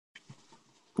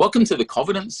Welcome to the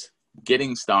Covidence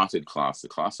Getting Started class, the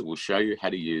class that will show you how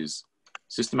to use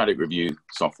systematic review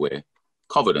software,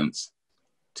 Covidence,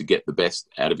 to get the best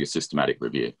out of your systematic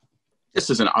review. Just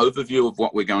as an overview of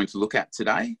what we're going to look at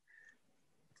today,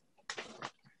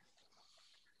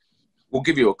 we'll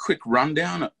give you a quick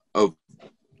rundown of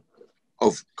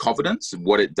Covidence,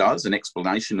 what it does, an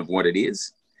explanation of what it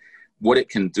is, what it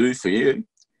can do for you,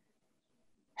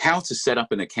 how to set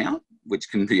up an account, which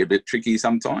can be a bit tricky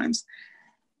sometimes,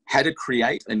 how to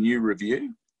create a new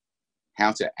review, how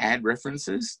to add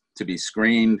references to be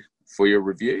screened for your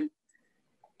review.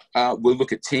 We'll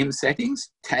look at team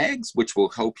settings, tags, which will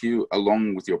help you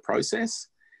along with your process.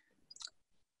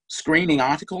 Screening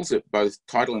articles at both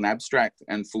title and abstract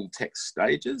and full text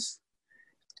stages.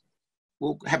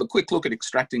 We'll have a quick look at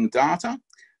extracting data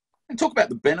and talk about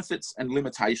the benefits and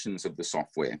limitations of the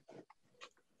software.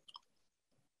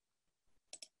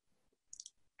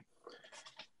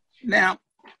 Now,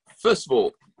 first of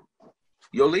all,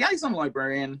 your liaison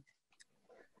librarian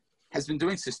has been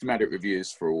doing systematic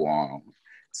reviews for a while,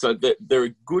 so that they're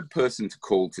a good person to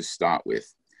call to start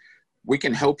with. We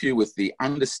can help you with the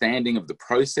understanding of the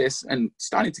process and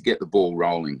starting to get the ball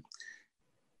rolling.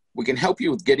 We can help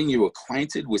you with getting you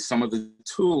acquainted with some of the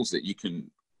tools that you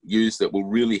can use that will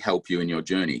really help you in your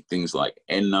journey, things like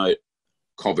EndNote,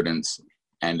 Covidence,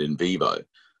 and NVivo.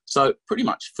 So pretty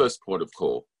much first port of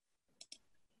call.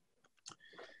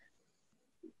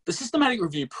 The systematic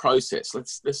review process,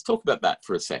 let's talk about that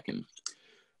for a second.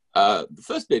 The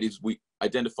first bit is we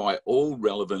identify all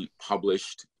relevant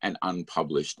published and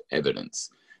unpublished evidence.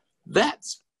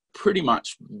 That's pretty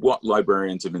much what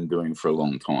librarians have been doing for a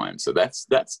long time. So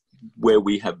that's where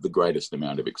we have the greatest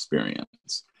amount of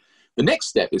experience. The next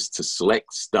step is to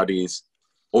select studies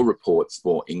or reports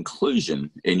for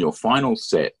inclusion in your final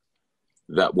set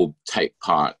that will take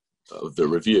part of the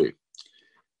review.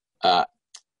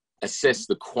 Assess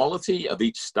the quality of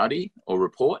each study or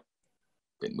report.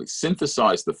 Then we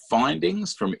synthesize the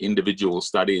findings from individual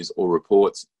studies or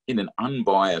reports in an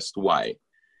unbiased way.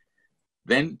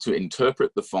 Then to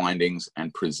interpret the findings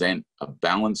and present a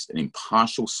balanced and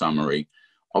impartial summary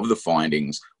of the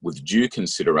findings with due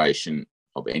consideration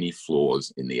of any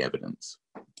flaws in the evidence.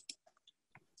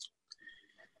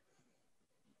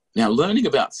 Now, learning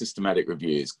about systematic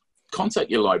reviews, contact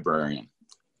your librarian.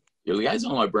 Your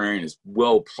liaison librarian is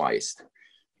well placed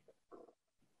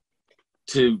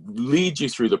to lead you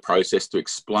through the process, to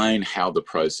explain how the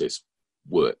process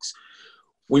works.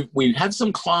 We have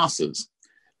some classes,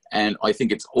 and I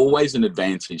think it's always an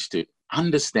advantage to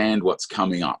understand what's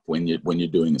coming up when you're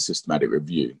doing a systematic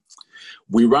review.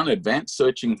 We run advanced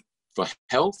searching for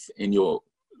health in your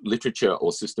literature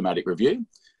or systematic review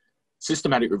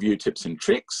tips and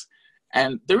tricks,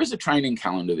 and there is a training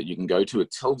calendar that you can go to.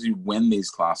 It tells you when these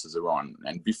classes are on,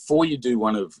 and before you do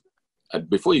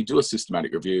a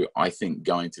systematic review, I think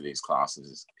going to these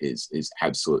classes is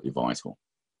absolutely vital.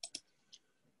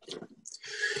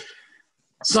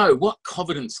 So what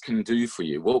Covidence can do for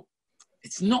you? Well,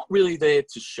 it's not really there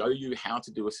to show you how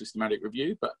to do a systematic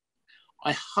review, but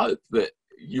I hope that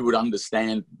you would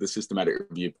understand the systematic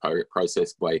review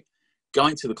process by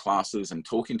going to the classes and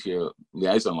talking to your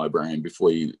liaison librarian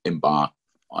before you embark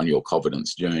on your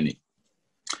Covidence journey.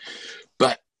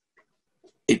 But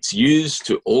it's used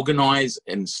to organize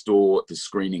and store the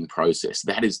screening process.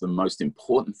 That is the most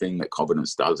important thing that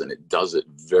Covidence does, and it does it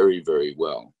very, very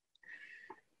well.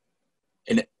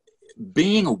 And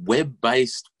being a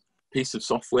web-based piece of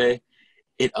software,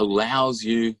 it allows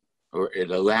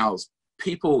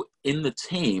people in the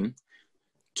team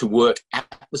to work at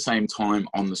the same time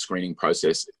on the screening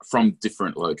process from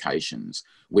different locations,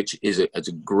 which is a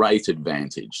great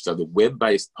advantage. So the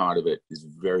web-based part of it is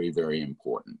very, very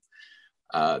important.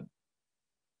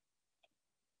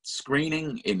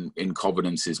 Screening in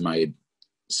Covidence is made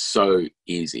so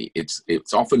easy.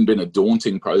 It's often been a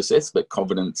daunting process, but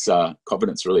Covidence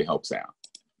really helps out.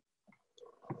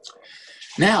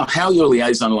 Now, how your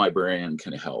liaison librarian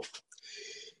can help.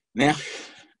 Now,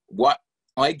 what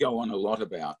I go on a lot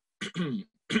about,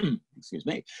 excuse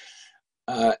me,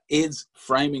 is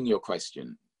framing your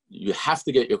question. You have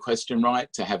to get your question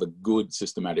right to have a good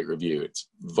systematic review. It's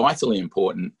vitally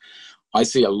important. I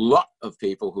see a lot of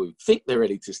people who think they're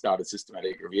ready to start a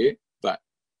systematic review, but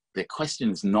their question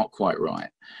is not quite right.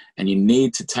 And you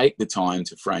need to take the time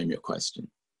to frame your question.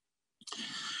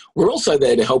 We're also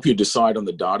there to help you decide on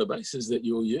the databases that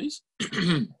you'll use.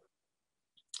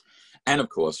 And of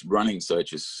course, running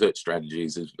search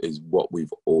strategies is what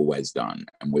we've always done.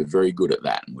 And we're very good at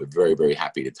that. And we're very, very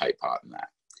happy to take part in that.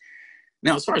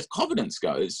 Now, as far as Covidence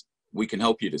goes, we can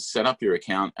help you to set up your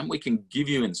account, and we can give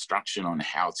you instruction on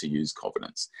how to use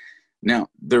Covidence. Now,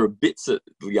 there are bits that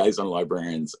liaison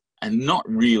librarians are not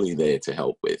really there to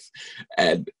help with.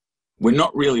 And we're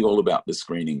not really all about the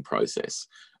screening process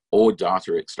or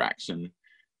data extraction.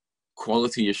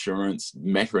 Quality assurance,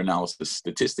 meta-analysis,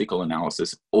 statistical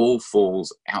analysis, all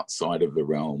falls outside of the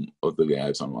realm of the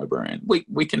liaison librarian.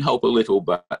 We can help a little,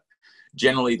 but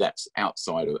generally that's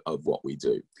outside of what we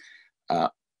do.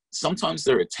 Sometimes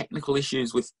there are technical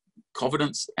issues with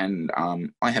Covidence, and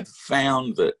I have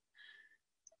found that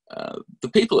the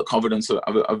people at Covidence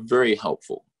are very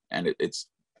helpful, and it's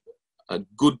a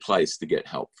good place to get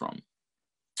help from.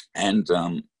 And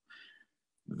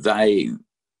they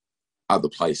are the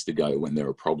place to go when there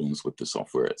are problems with the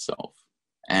software itself.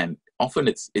 And often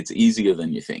it's easier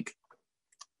than you think.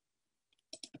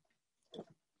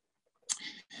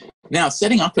 Now,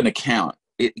 setting up an account,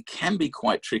 it can be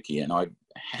quite tricky, and I've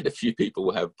had a few people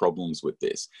who have problems with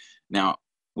this. Now,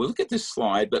 we'll look at this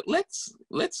slide, but let's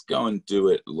go and do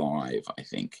it live, I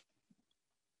think.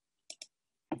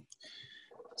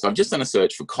 So I've just done a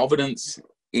search for Covidence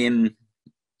in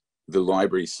the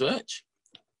library search,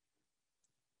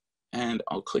 and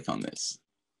I'll click on this.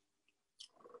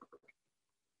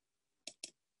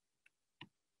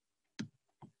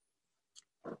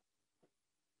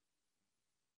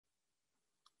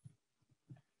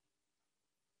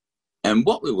 And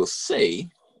what we will see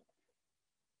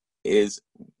is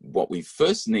what we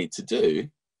first need to do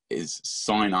is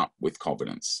sign up with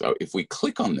Covidence. So if we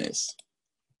click on this,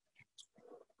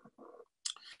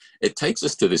 it takes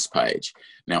us to this page.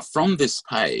 Now, from this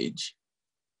page,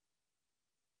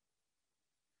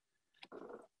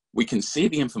 we can see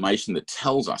the information that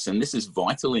tells us, and this is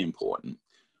vitally important,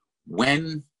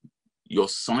 when you're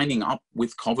signing up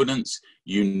with Covidence,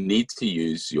 you need to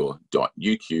use your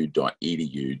 .uq.edu.au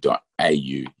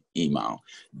email.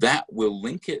 That will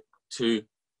link it to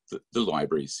the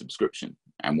library's subscription,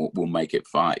 and will make it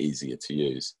far easier to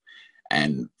use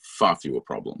and far fewer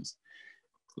problems.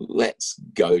 Let's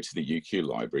go to the UQ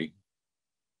Library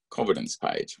Covidence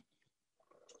page.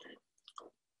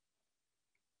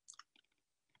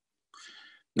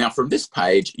 Now, from this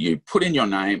page, you put in your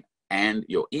name and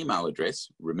your email address,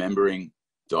 remembering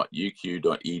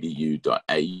 .uq.edu.au,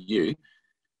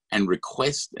 and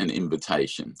request an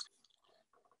invitation.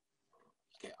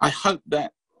 I hope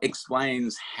that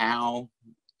explains how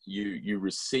you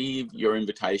receive your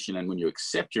invitation, and when you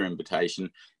accept your invitation,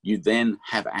 you then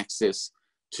have access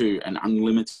to an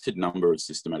unlimited number of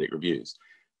systematic reviews.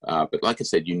 But like I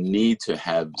said, you need to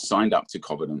have signed up to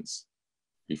Covidence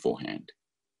beforehand.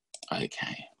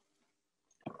 Okay.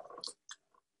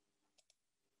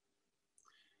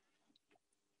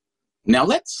 Now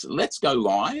let's go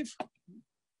live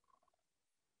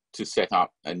to set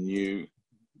up a new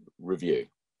review.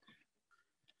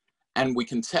 And we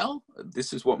can tell,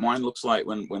 this is what mine looks like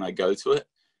when I go to it.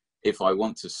 If I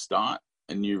want to start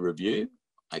a new review,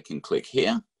 I can click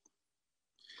here.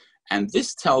 And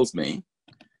this tells me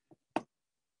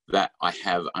that I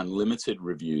have unlimited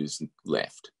reviews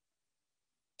left.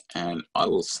 And I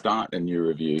will start a new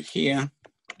review here.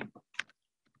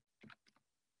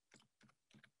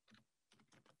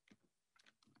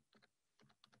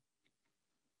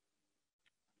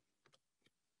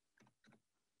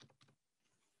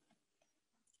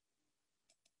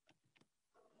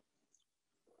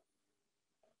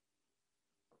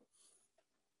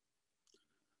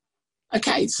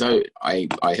 Okay, so I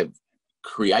have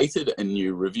created a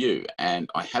new review, and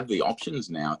I have the options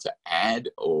now to add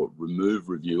or remove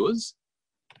reviewers.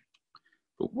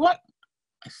 But what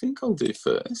I think I'll do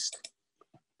first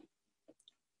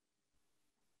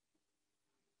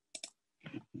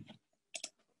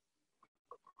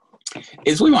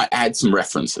is we might add some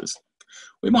references.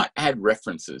 We might add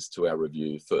references to our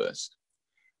review first.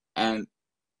 And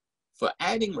for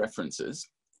adding references,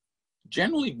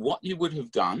 generally what you would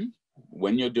have done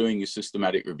when you're doing your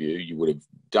systematic review, you would have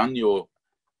done your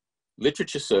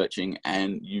literature searching,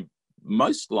 and you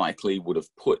most likely would have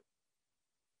put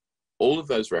all of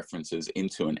those references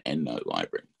into an EndNote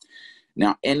library.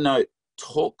 Now, EndNote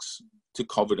talks to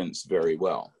Covidence very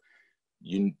well.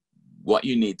 What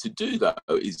you need to do, though,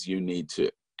 is you need to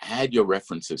add your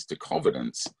references to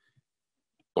Covidence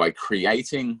by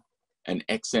creating an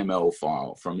XML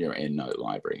file from your EndNote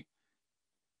library.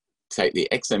 Take the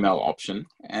XML option,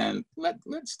 and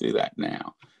let's do that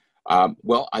now.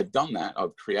 Well, I've done that.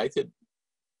 I've created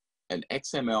an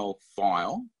XML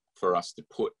file for us to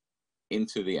put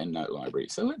into the EndNote library.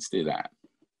 So let's do that.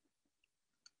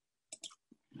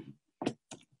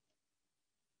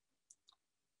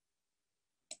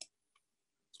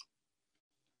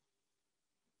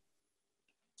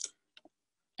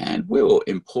 And we will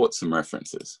import some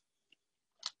references.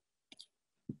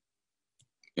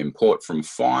 import from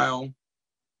file.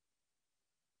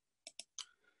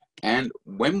 And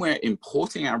when we're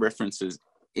importing our references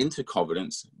into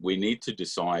Covidence, we need to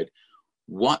decide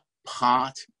what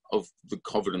part of the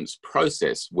Covidence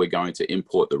process we're going to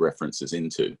import the references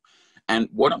into. And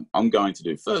what I'm going to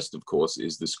do first, of course,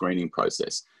 is the screening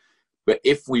process. But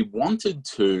if we wanted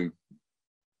to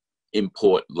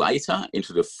import later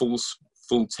into the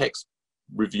full text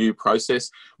review process,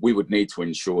 we would need to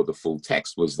ensure the full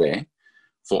text was there.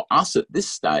 For us at this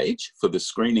stage, for the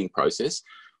screening process,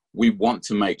 we want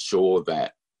to make sure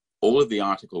that all of the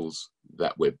articles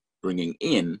that we're bringing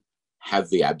in have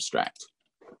the abstract.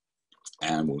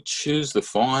 And we'll choose the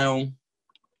file.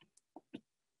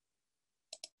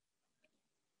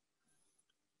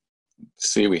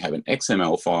 See, we have an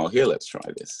XML file here. Let's try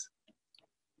this.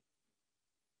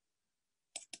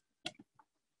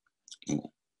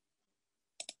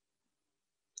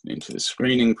 Into the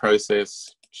screening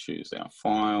process, choose our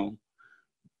file,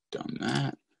 done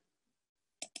that,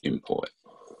 import.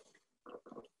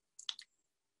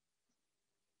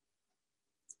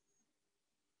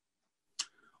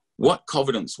 What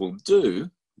Covidence will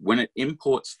do when it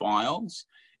imports files,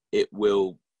 it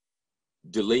will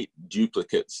delete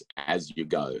duplicates as you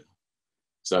go.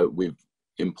 So we've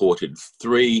imported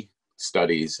 3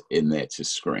 studies in there to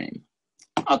screen.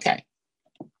 Okay.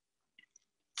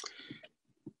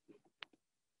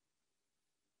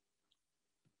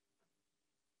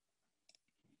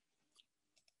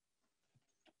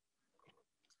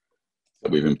 So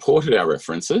we've imported our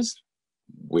references.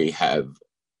 We have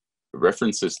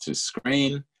references to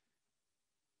screen.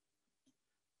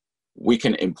 We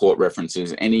can import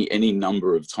references any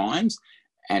number of times.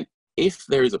 And if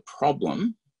there is a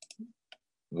problem,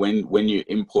 when you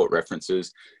import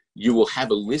references, you will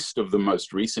have a list of the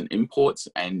most recent imports,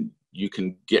 and you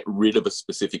can get rid of a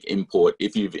specific import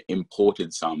if you've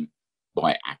imported some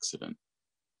by accident.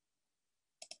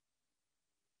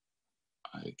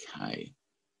 Okay.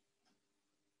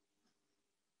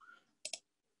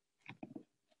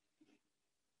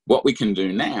 What we can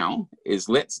do now is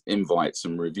let's invite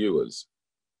some reviewers.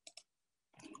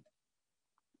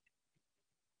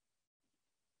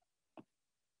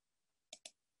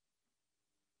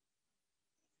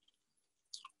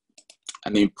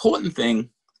 And the important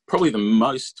thing, probably the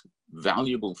most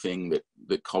valuable thing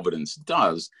that Covidence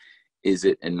does, is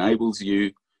it enables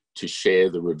you to share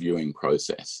the reviewing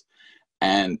process.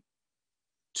 And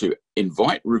to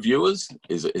invite reviewers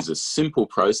is a simple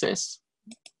process.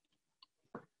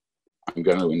 I'm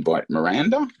going to invite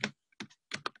Miranda.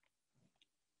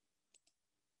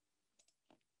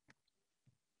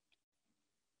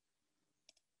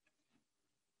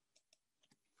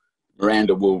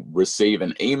 Miranda will receive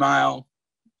an email,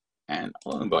 and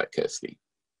I'll invite Kirsty.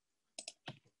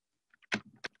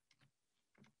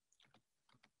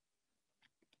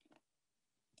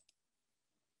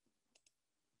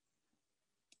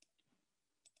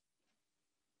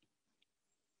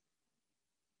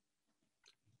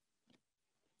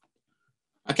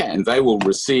 Okay, and they will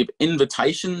receive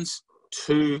invitations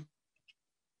to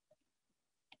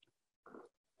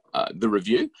the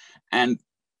review. And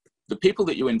the people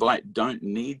that you invite don't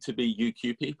need to be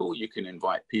UQ people. You can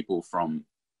invite people from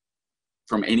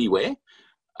anywhere.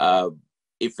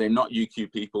 If they're not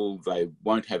UQ people, they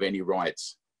won't have any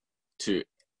rights to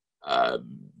the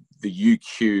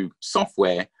UQ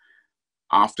software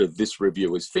after this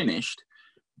review is finished,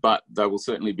 but they will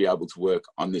certainly be able to work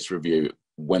on this review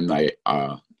when they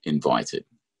are invited.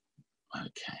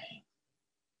 Okay.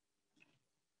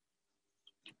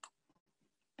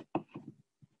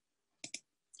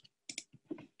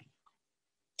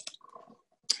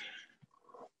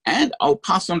 And I'll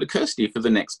pass on to Kirsty for the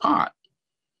next part.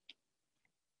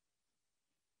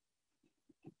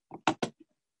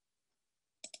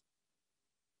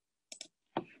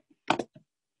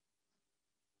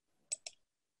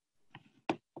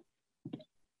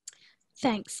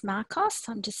 Thanks, Marcos.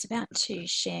 I'm just about to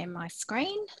share my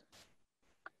screen.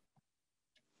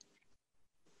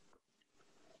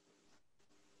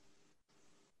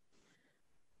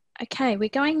 Okay, we're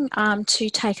going to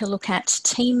take a look at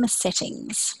team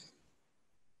settings.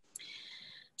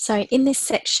 So in this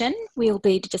section, we'll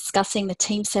be discussing the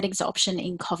team settings option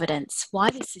in Covidence,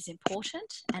 why this is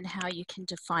important, and how you can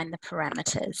define the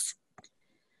parameters.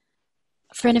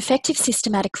 For an effective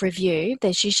systematic review,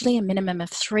 there's usually a minimum of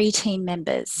 3 team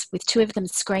members, with 2 of them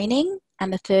screening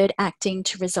and the 3rd acting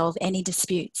to resolve any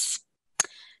disputes.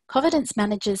 Covidence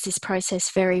manages this process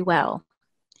very well.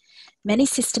 Many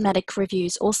systematic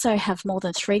reviews also have more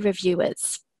than 3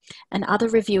 reviewers, and other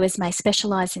reviewers may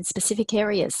specialise in specific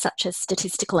areas such as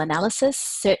statistical analysis,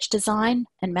 search design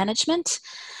and management,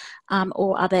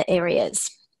 or other areas.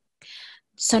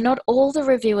 So not all the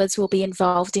reviewers will be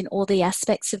involved in all the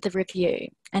aspects of the review,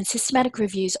 and systematic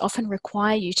reviews often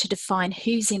require you to define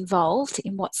who's involved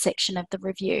in what section of the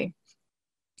review.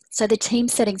 So the team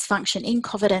settings function in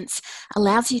Covidence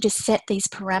allows you to set these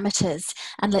parameters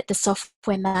and let the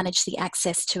software manage the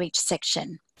access to each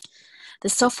section. The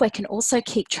software can also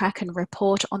keep track and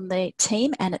report on the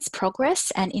team and its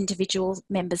progress and individual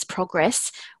members'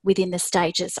 progress within the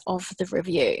stages of the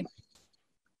review.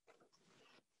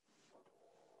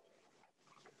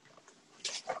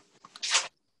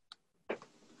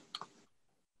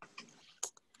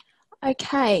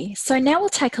 Okay, so now we'll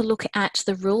take a look at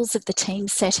the rules of the team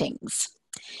settings.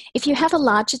 If you have a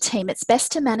larger team, it's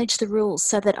best to manage the rules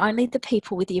so that only the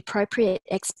people with the appropriate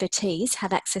expertise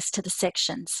have access to the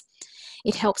sections.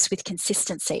 It helps with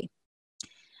consistency.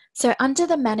 So under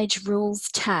the Manage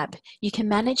Rules tab, you can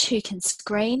manage who can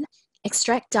screen,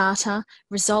 extract data,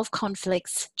 resolve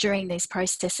conflicts during these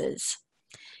processes.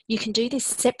 You can do this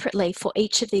separately for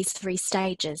each of these 3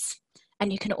 stages.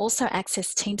 And you can also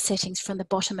access team settings from the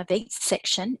bottom of each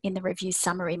section in the review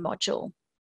summary module.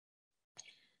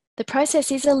 The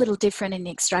process is a little different in the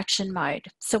extraction mode.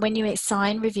 So when you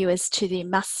assign reviewers to the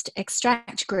must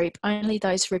extract group, only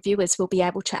those reviewers will be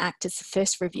able to act as the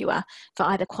first reviewer for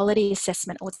either quality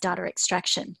assessment or data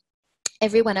extraction.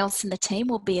 Everyone else in the team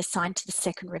will be assigned to the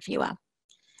second reviewer.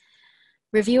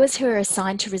 Reviewers who are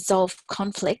assigned to resolve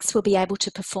conflicts will be able to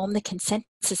perform the consensus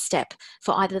step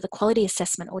for either the quality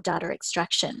assessment or data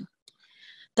extraction.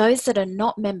 Those that are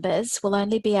not members will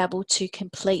only be able to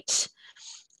complete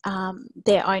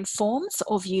their own forms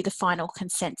or view the final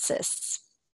consensus.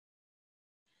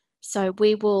 So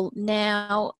we will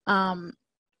now,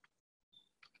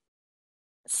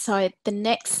 so the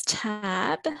next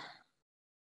tab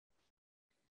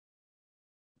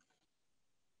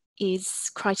is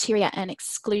criteria and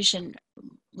exclusion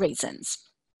reasons.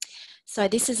 So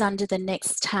this is under the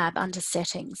next tab under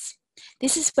settings.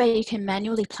 This is where you can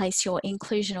manually place your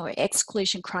inclusion or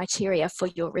exclusion criteria for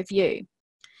your review.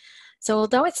 So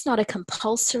although it's not a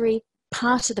compulsory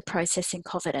part of the process in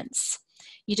Covidence,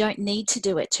 you don't need to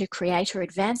do it to create or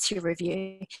advance your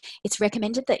review. It's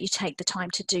recommended that you take the time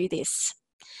to do this.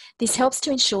 This helps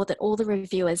to ensure that all the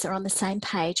reviewers are on the same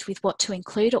page with what to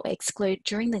include or exclude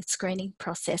during the screening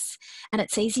process, and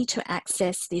it's easy to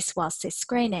access this whilst they're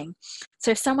screening.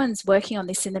 So if someone's working on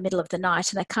this in the middle of the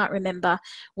night and they can't remember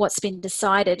what's been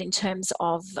decided in terms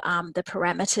of the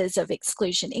parameters of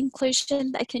exclusion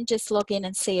inclusion, they can just log in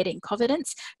and see it in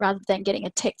Covidence rather than getting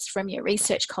a text from your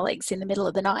research colleagues in the middle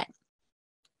of the night.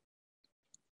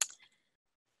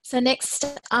 So next,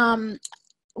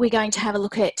 we're going to have a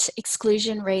look at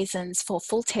exclusion reasons for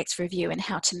full text review and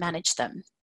how to manage them.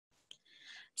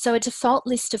 So a default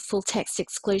list of full text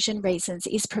exclusion reasons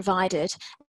is provided,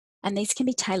 and these can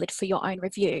be tailored for your own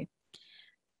review.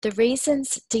 The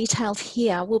reasons detailed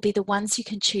here will be the ones you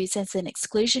can choose as an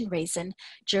exclusion reason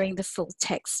during the full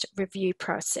text review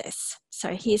process. So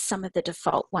here's some of the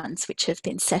default ones which have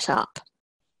been set up.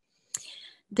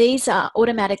 These are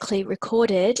automatically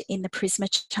recorded in the Prisma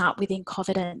chart within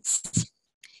Covidence.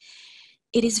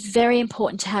 It is very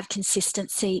important to have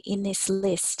consistency in this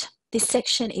list. This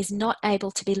section is not able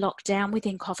to be locked down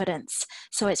within Covidence,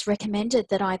 so it's recommended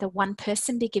that either one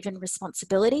person be given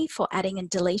responsibility for adding and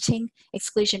deleting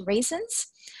exclusion reasons,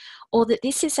 or that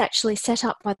this is actually set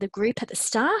up by the group at the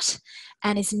start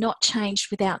and is not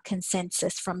changed without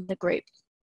consensus from the group.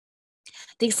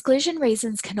 The exclusion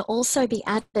reasons can also be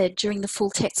added during the full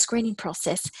text screening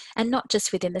process and not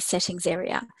just within the settings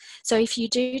area. So if you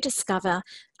do discover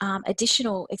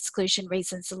additional exclusion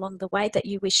reasons along the way that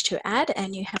you wish to add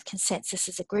and you have consensus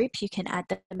as a group, you can add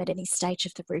them at any stage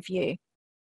of the review.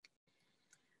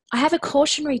 I have a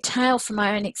cautionary tale from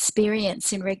my own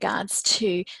experience in regards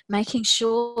to making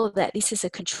sure that this is a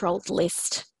controlled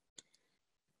list.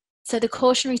 So the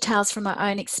cautionary tales from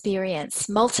my own experience,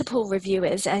 multiple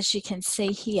reviewers, as you can see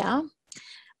here,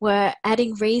 were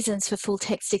adding reasons for full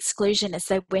text exclusion as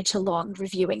they went along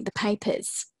reviewing the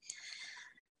papers.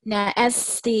 Now,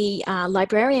 as the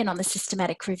librarian on the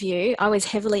systematic review, I was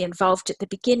heavily involved at the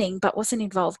beginning, but wasn't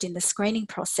involved in the screening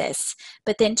process.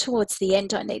 But then towards the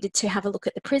end, I needed to have a look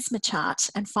at the Prisma chart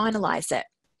and finalise it.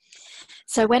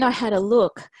 So when I had a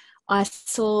look, I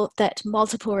saw that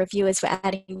multiple reviewers were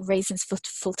adding reasons for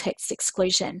full text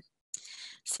exclusion.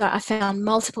 So I found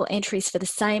multiple entries for the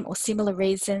same or similar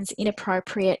reasons,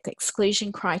 inappropriate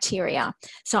exclusion criteria.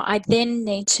 So I then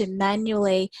need to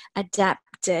manually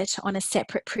adapt it on a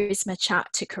separate Prisma chart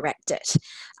to correct it.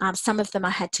 Some of them I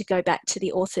had to go back to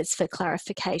the authors for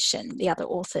clarification, the other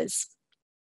authors.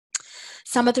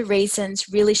 Some of the reasons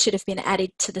really should have been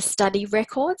added to the study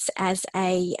records as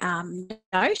a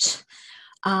note,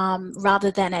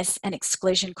 rather than as an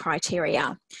exclusion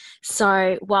criteria.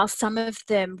 So while some of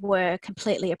them were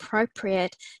completely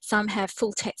appropriate, some have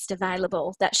full text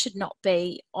available. That should not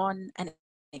be on an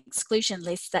exclusion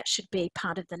list. That should be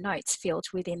part of the notes field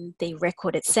within the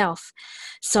record itself.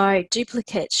 So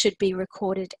duplicates should be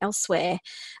recorded elsewhere.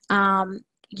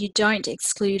 You don't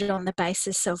exclude it on the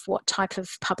basis of what type of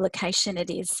publication it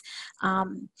is.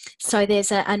 So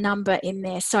there's a number in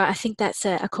there. So I think that's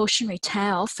a cautionary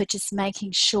tale for just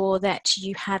making sure that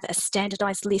you have a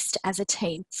standardized list as a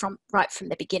team right from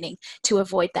the beginning to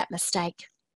avoid that mistake.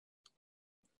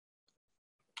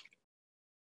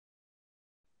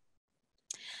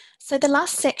 So the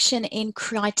last section in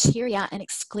criteria and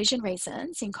exclusion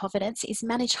reasons in Covidence is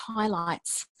manage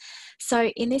highlights. So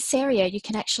in this area, you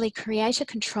can actually create a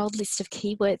controlled list of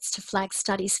keywords to flag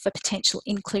studies for potential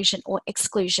inclusion or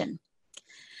exclusion.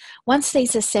 Once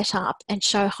these are set up and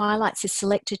show highlights is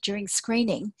selected during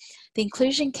screening, the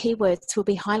inclusion keywords will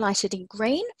be highlighted in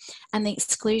green and the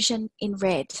exclusion in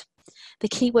red. The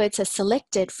keywords are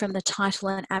selected from the title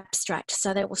and abstract,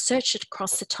 so they will search it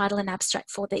across the title and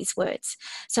abstract for these words.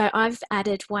 So I've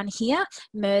added one here,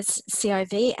 MERS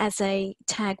COV, as a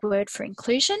tag word for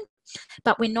inclusion,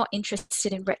 but we're not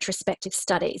interested in retrospective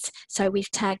studies, so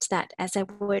we've tagged that as a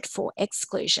word for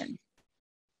exclusion.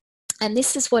 And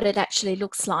this is what it actually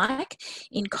looks like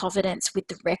in Covidence with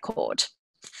the record.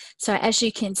 So as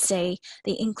you can see,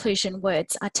 the inclusion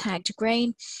words are tagged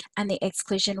green and the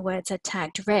exclusion words are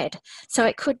tagged red. So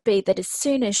it could be that as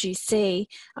soon as you see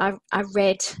a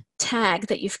red tag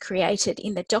that you've created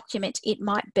in the document, it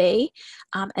might be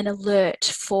an alert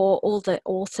for all the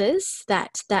authors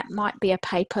that that might be a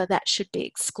paper that should be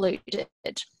excluded.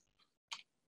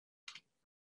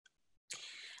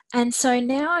 And so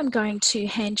now I'm going to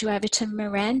hand you over to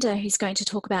Miranda, who's going to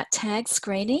talk about tag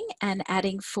screening and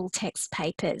adding full text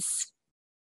papers.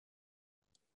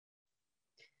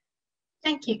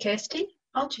 Thank you, Kirsty.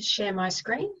 I'll just share my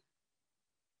screen.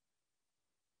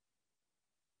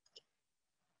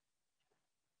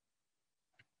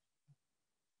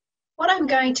 What I'm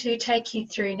going to take you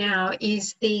through now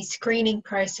is the screening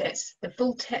process,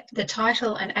 the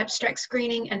title and abstract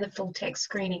screening and the full text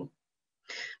screening.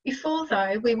 Before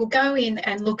though, we will go in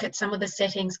and look at some of the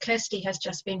settings Kirsty has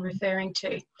just been referring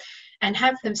to and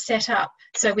have them set up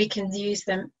so we can use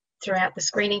them throughout the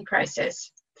screening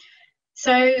process.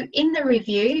 So in the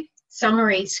review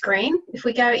summary screen, if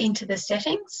we go into the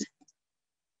settings,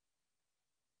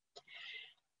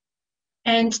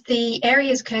 and the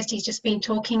areas Kirsty's just been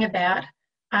talking about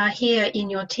are here in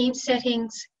your team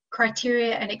settings,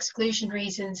 criteria and exclusion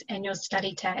reasons, and your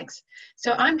study tags.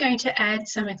 So I'm going to add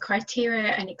some criteria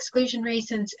and exclusion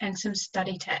reasons and some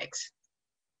study tags.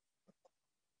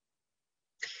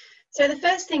 So the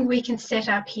first thing we can set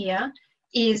up here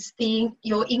is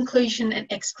your inclusion and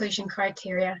exclusion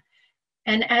criteria.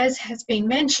 And as has been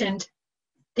mentioned,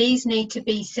 these need to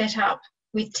be set up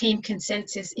with team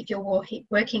consensus if you're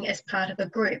working as part of a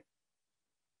group.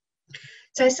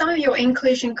 So some of your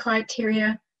inclusion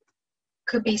criteria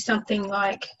could be something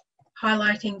like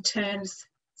highlighting terms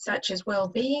such as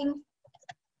well-being,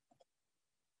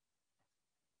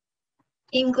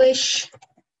 English,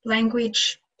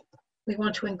 language, we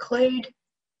want to include,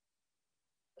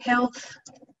 health,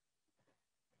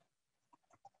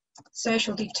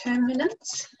 social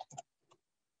determinants.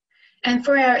 And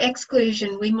for our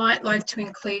exclusion, we might like to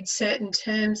include certain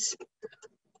terms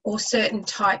or certain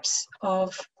types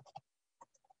of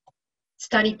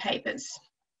study papers.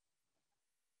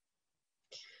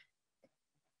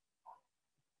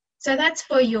 So that's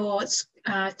for your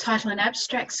title and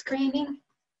abstract screening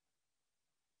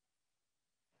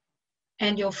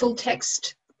and your full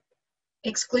text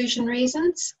exclusion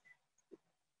reasons.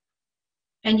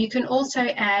 And you can also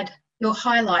add your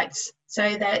highlights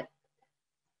so that,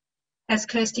 as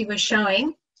Kirsty was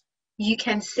showing, you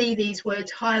can see these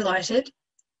words highlighted,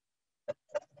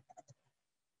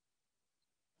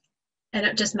 and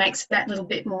it just makes that little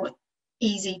bit more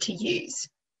easy to use.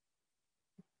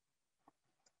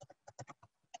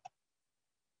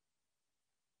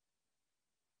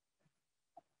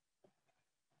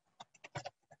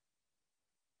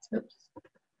 Oops.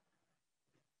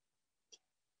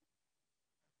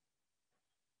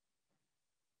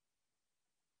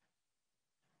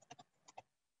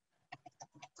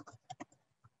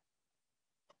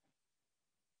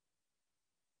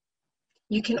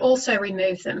 You can also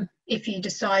remove them if you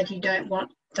decide you don't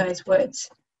want those words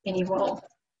anymore.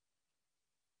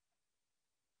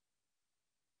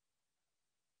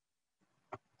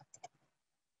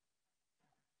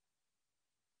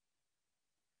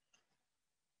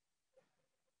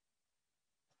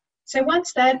 So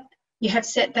once that you have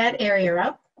set that area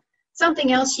up,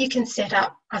 something else you can set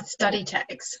up are study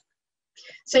tags.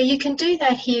 So you can do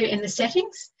that here in the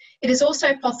settings. It is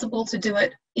also possible to do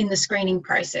it in the screening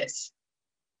process.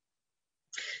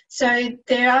 So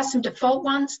there are some default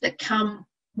ones that come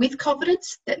with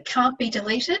Covidence that can't be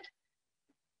deleted.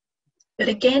 But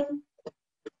again,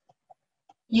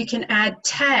 you can add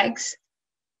tags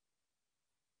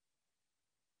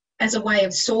as a way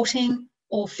of sorting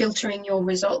or filtering your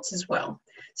results as well.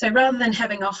 So rather than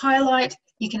having a highlight,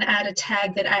 you can add a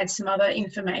tag that adds some other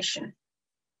information.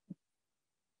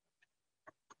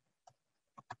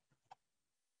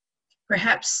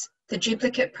 Perhaps the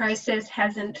duplicate process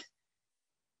hasn't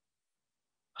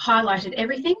highlighted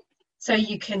everything, so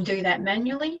you can do that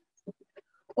manually,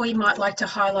 or you might like to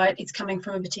highlight it's coming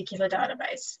from a particular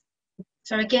database.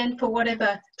 So again, for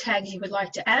whatever tags you would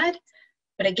like to add,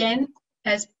 but again,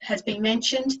 as has been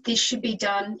mentioned, this should be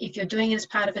done if you're doing it as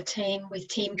part of a team with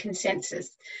team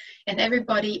consensus and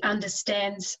everybody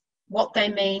understands what they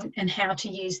mean and how to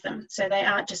use them, so they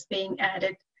aren't just being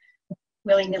added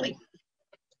willy-nilly.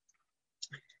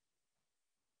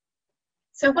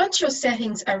 So once your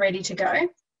settings are ready to go,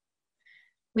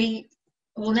 we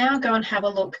will now go and have a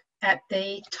look at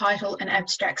the title and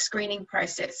abstract screening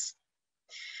process.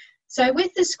 So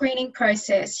with the screening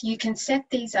process, you can set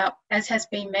these up, as has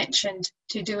been mentioned,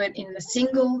 to do it in the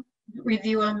single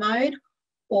reviewer mode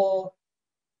or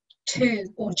two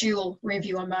or dual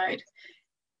reviewer mode.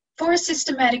 For a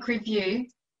systematic review,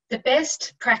 the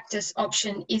best practice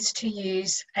option is to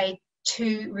use a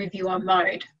two reviewer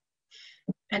mode.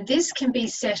 And this can be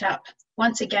set up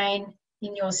once again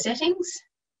in your settings.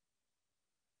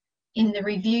 In the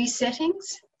review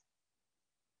settings,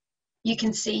 you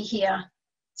can see here,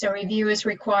 so review is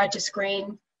required to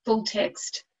screen full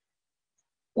text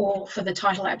or for the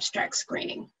title abstract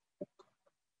screening.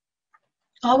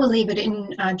 I will leave it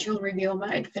in dual reviewer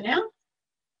mode for now.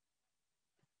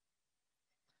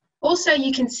 Also,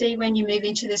 you can see when you move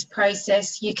into this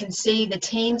process, you can see the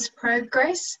team's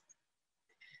progress.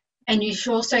 And you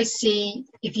should also see,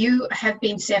 if you have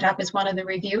been set up as one of the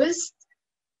reviewers,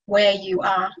 where you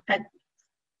are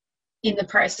in the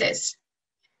process.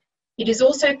 It is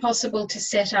also possible to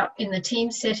set up in the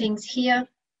team settings here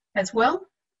as well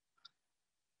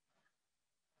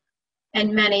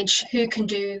and manage who can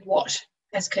do what,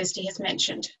 as Kirsty has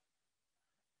mentioned.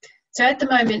 So at the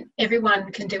moment,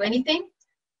 everyone can do anything,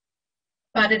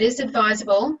 but it is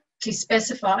advisable to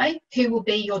specify who will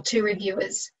be your two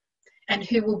reviewers and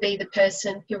who will be the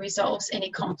person who resolves any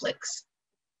conflicts.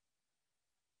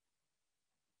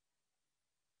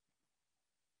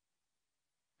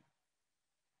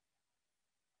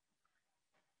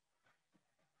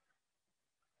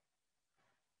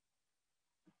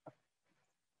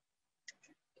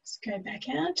 Let's go back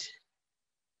out.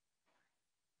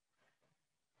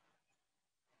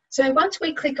 So once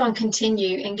we click on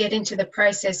continue and get into the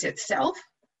process itself,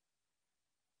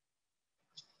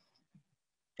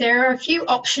 there are a few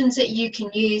options that you can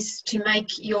use to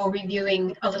make your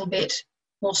reviewing a little bit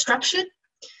more structured.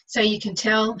 So you can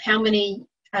tell how many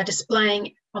are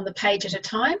displaying on the page at a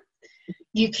time.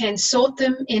 You can sort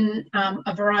them in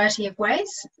a variety of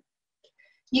ways.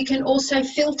 You can also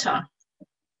filter.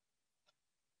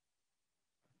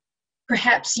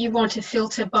 Perhaps you want to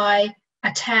filter by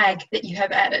a tag that you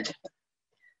have added.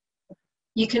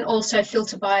 You can also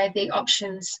filter by the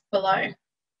options below.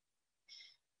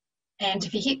 And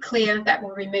if you hit clear, that will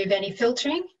remove any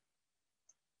filtering.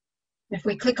 If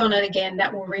we click on it again,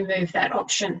 that will remove that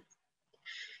option.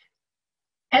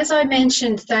 As I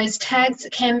mentioned, those tags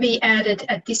can be added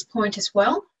at this point as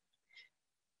well.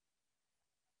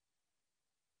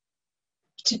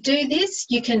 To do this,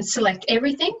 you can select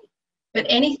everything, but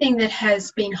anything that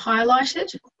has been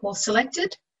highlighted or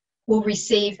selected will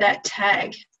receive that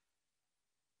tag.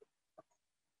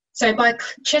 So by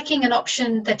checking an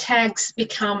option, the tags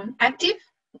become active,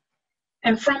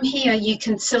 and from here you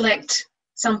can select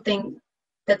something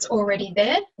that's already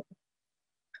there,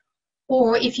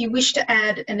 or if you wish to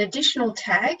add an additional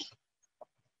tag,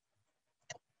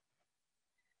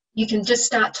 you can just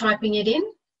start typing it in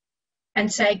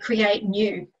and say create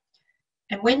new.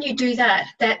 And when you do that,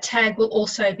 that tag will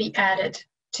also be added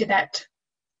to that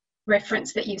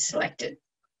reference that you've selected.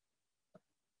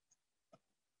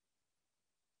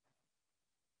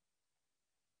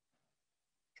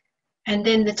 And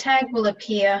then the tag will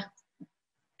appear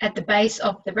at the base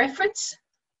of the reference,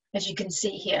 as you can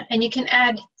see here, and you can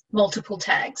add multiple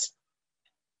tags.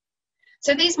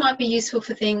 So these might be useful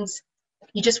for things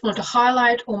you just want to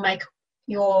highlight or make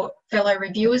your fellow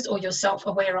reviewers or yourself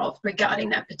aware of regarding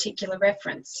that particular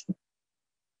reference.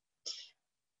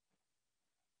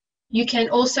 You can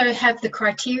also have the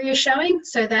criteria showing,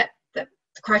 so that the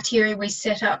criteria we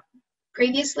set up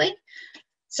previously,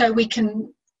 so we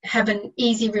can have an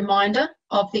easy reminder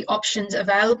of the options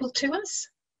available to us.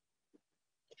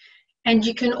 And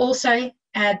you can also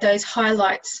add those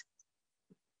highlights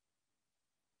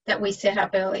that we set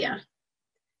up earlier.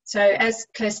 So as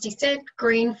Kirsty said,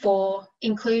 green for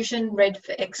inclusion, red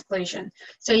for exclusion.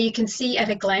 So you can see at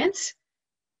a glance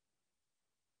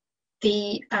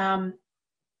the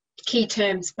key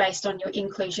terms based on your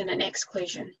inclusion and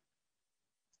exclusion.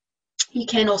 You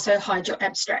can also hide your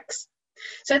abstracts.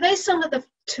 So there's some of the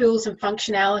tools and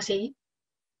functionality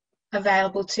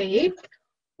available to you.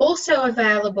 Also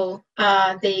available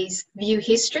are these view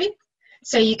history.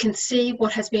 So you can see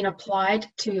what has been applied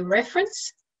to your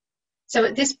reference. So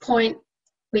at this point,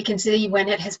 we can see when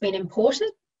it has been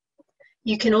imported.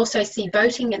 You can also see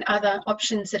voting and other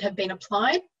options that have been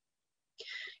applied.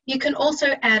 You can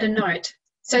also add a note.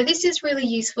 So this is really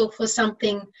useful for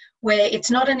something where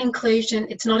it's not an inclusion,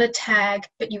 it's not a tag,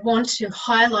 but you want to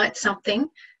highlight something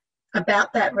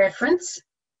about that reference.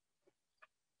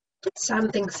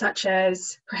 Something such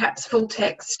as perhaps full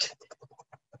text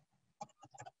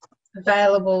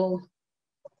available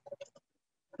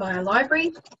via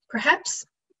library, perhaps.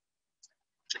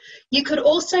 You could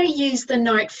also use the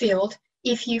note field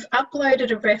if you've uploaded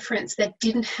a reference that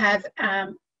didn't have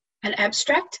an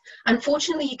abstract.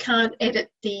 Unfortunately, you can't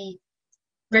edit the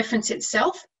reference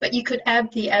itself, but you could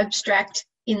add the abstract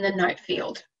in the note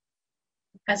field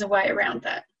as a way around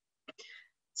that.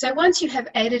 So once you have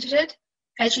edited it,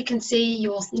 as you can see,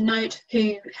 you'll note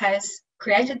who has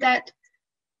created that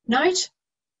note,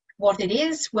 what it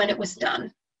is, when it was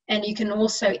done, and you can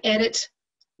also edit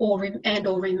or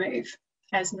remove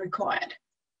as required.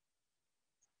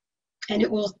 And it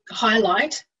will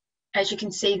highlight, as you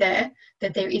can see there,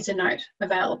 that there is a note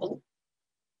available.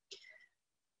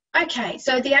 Okay,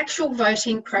 so the actual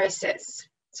voting process.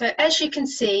 So as you can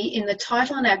see in the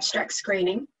title and abstract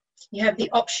screening, you have the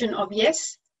option of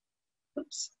yes,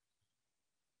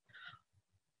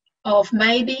 of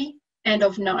maybe, and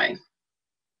of no.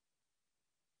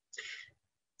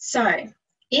 So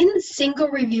in single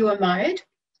reviewer mode,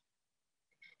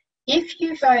 if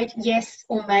you vote yes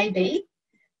or maybe,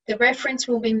 the reference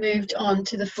will be moved on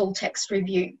to the full text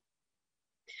review.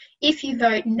 If you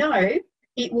vote no,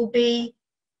 it will be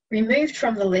removed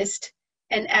from the list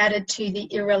and added to the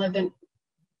irrelevant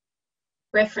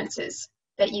references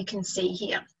that you can see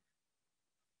here.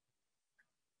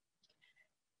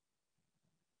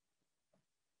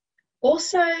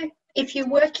 Also, if you're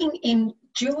working in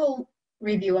dual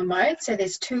reviewer mode, so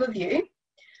there's two of you,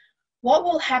 what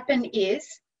will happen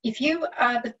is if you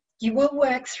will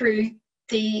work through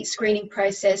the screening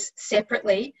process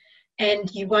separately and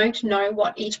you won't know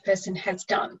what each person has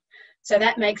done. So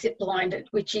that makes it blinded,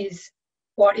 which is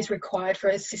what is required for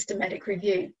a systematic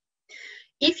review.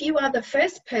 If you are the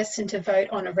first person to vote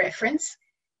on a reference,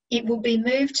 it will be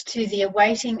moved to the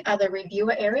awaiting other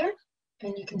reviewer area.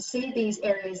 And you can see these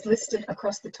areas listed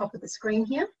across the top of the screen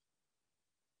here.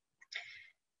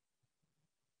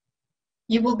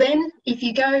 You will then, if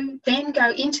you go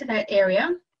into that area,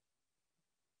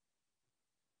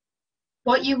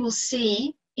 what you will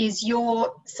see is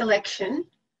your selection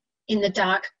in the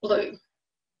dark blue.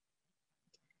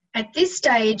 At this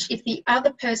stage, if the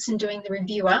other person doing the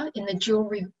reviewer in the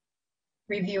dual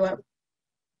reviewer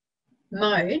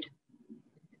mode,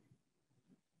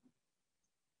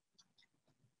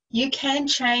 you can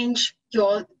change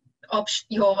your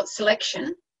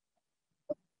selection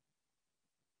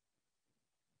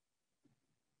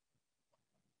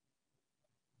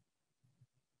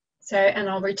So, and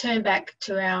I'll return back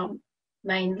to our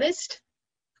main list.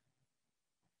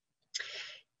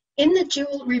 In the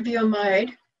dual reviewer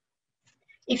mode,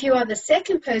 if you are the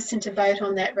second person to vote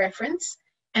on that reference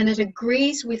and it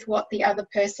agrees with what the other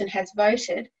person has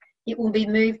voted, it will be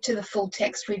moved to the full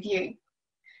text review.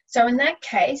 So in that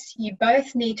case, you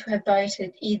both need to have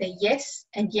voted either yes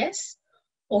and yes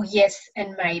or yes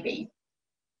and maybe.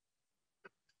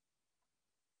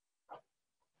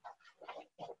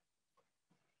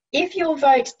 If your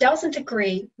vote doesn't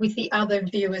agree with the other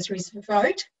viewer's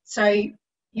vote, so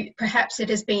perhaps it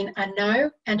has been a no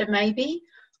and a maybe,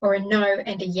 or a no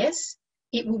and a yes,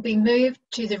 it will be moved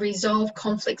to the resolve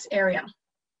conflicts area.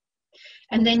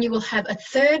 And then you will have a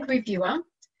third reviewer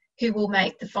who will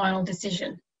make the final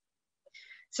decision.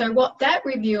 So what that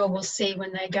reviewer will see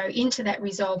when they go into that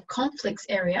resolve conflicts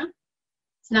area,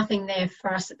 there's nothing there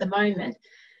for us at the moment,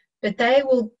 but they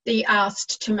will be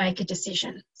asked to make a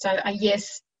decision. So a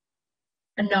yes,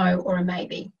 a no, or a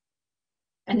maybe.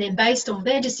 And then based on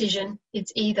their decision,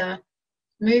 it's either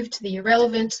moved to the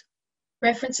irrelevant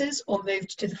references or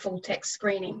moved to the full text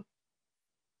screening.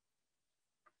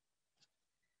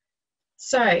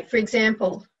 So, for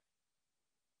example,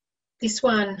 this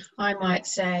one I might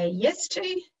say yes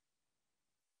to.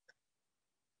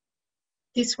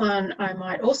 This one I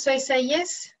might also say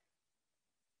yes.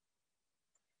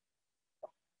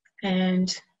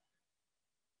 And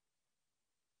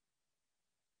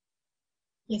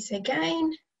yes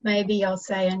again. Maybe I'll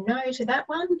say a no to that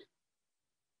one.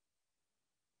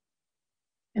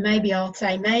 And maybe I'll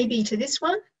say maybe to this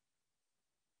one.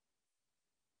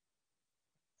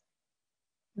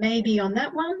 Maybe on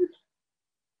that one.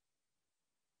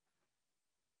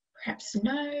 Perhaps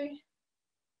no.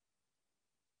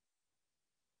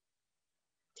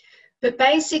 But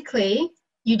basically,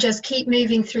 you just keep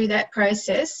moving through that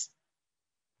process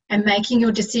and making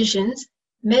your decisions,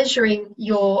 measuring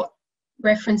your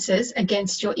references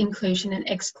against your inclusion and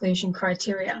exclusion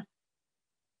criteria.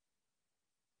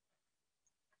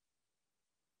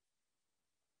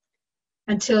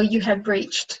 Until you have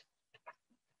reached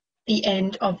the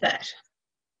end of that.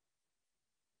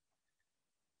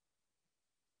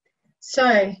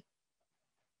 So,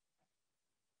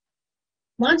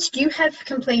 once you have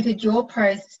completed your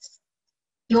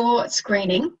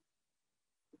screening,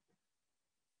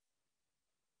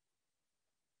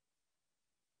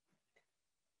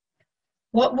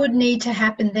 what would need to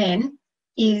happen then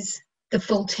is the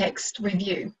full text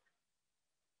review.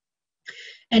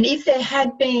 And if there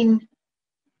had been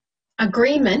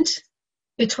agreement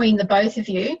between the both of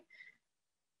you,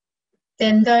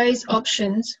 then those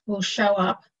options will show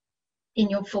up in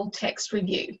your full text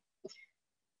review.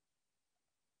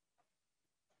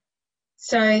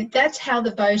 So that's how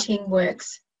the voting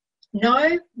works.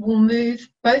 No will move,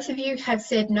 both of you have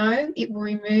said no, it will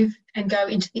remove and go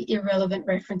into the irrelevant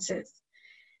references.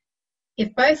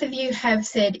 If both of you have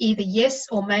said either yes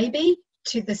or maybe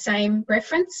to the same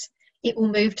reference, it will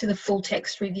move to the full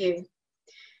text review.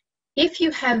 If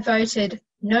you have voted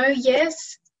no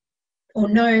yes or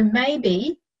no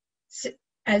maybe,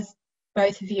 as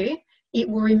both of you, it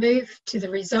will remove to the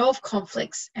resolve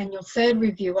conflicts and your third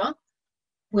reviewer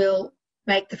will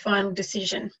make the final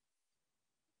decision.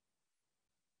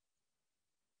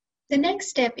 The next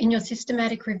step in your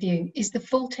systematic review is the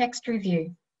full text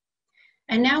review.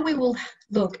 And now we will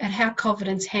look at how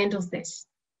Covidence handles this.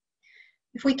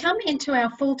 If we come into our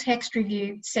full text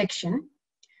review section,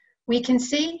 we can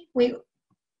see we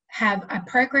have a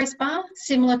progress bar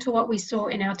similar to what we saw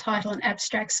in our title and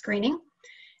abstract screening.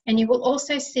 And you will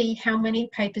also see how many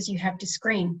papers you have to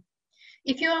screen.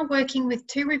 If you are working with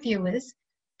two reviewers,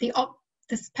 the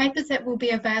papers that will be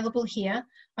available here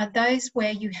are those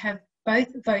where you have both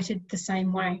voted the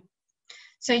same way.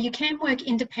 So you can work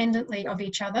independently of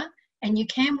each other and you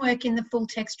can work in the full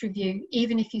text review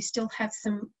even if you still have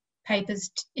some papers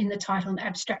in the title and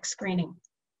abstract screening.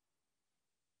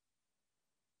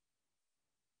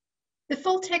 The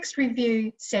full text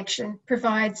review section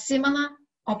provides similar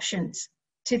options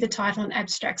to the title and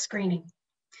abstract screening.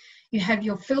 You have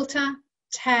your filter,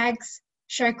 tags,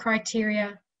 show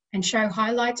criteria, and show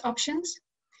highlights options.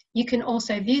 You can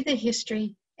also view the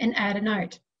history and add a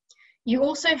note. You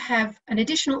also have an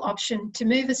additional option to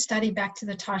move a study back to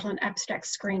the title and abstract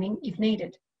screening if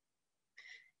needed.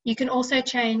 You can also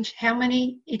change how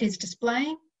many it is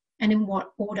displaying and in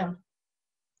what order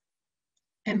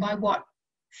and by what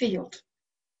field.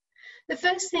 The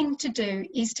first thing to do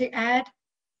is to add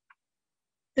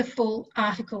the full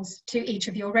articles to each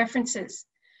of your references.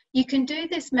 You can do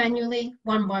this manually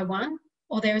one by one,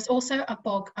 or there is also a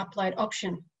bulk upload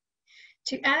option.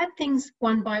 To add things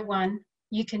one by one,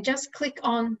 you can just click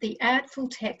on the Add Full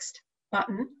Text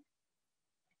button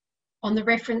on the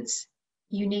reference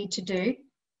you need to do.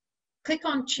 Click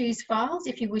on Choose Files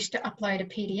if you wish to upload a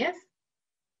PDF.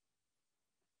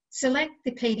 Select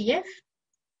the PDF.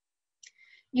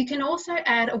 You can also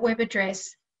add a web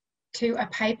address to a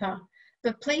paper,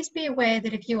 but please be aware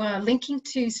that if you are linking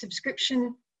to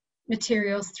subscription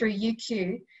materials through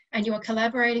UQ and you are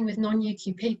collaborating with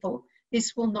non-UQ people,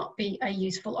 this will not be a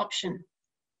useful option.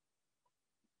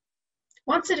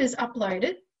 Once it is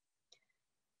uploaded,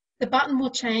 the button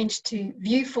will change to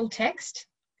View Full Text,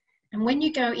 and when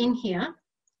you go in here,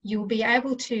 you'll be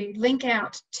able to link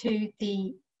out to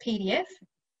the PDF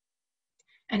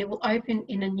and it will open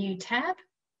in a new tab.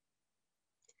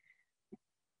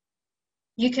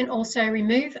 You can also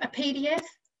remove a PDF,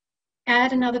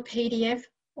 add another PDF,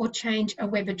 or change a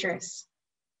web address.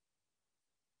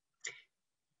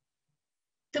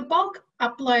 The bulk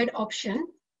upload option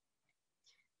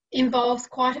involves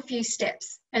quite a few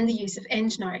steps and the use of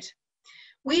EndNote.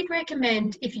 We'd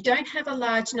recommend, if you don't have a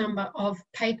large number of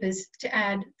papers to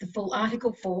add the full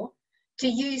article for, to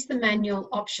use the manual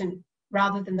option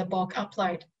rather than the bulk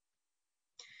upload.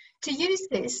 To use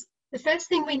this, the first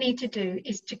thing we need to do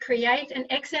is to create an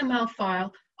XML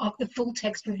file of the full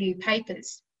text review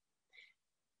papers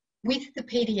with the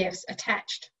PDFs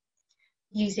attached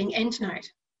using EndNote.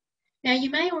 Now,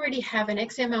 you may already have an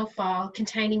XML file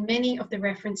containing many of the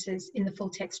references in the full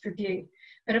text review,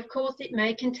 but of course it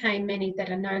may contain many that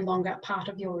are no longer part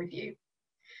of your review.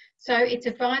 So it's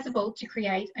advisable to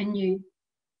create a new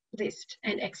list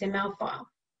and XML file.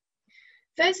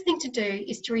 First thing to do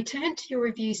is to return to your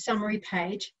review summary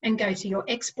page and go to your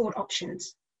export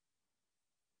options.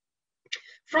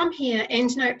 From here,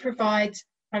 EndNote provides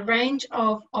a range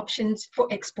of options for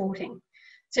exporting.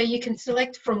 So you can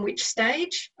select from which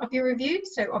stage of your review.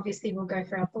 So obviously we'll go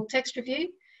for our full text review,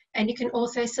 and you can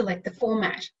also select the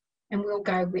format, and we'll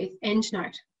go with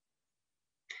EndNote.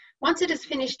 Once it is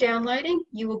finished downloading,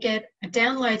 you will get a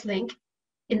download link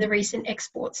in the recent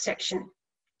exports section.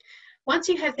 Once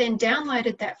you have then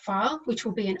downloaded that file, which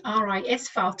will be an RIS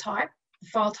file type, the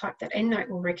file type that EndNote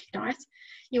will recognise,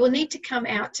 you will need to come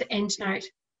out to EndNote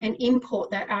and import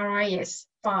that RIS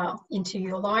file into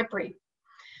your library.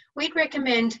 We'd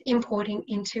recommend importing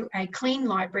into a clean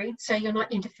library so you're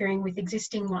not interfering with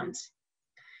existing ones.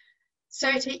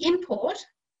 So to import,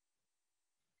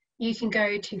 you can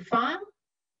go to File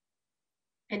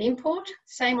and Import,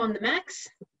 same on the Macs.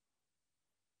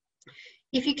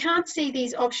 If you can't see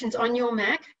these options on your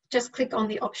Mac, just click on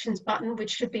the Options button,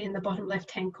 which should be in the bottom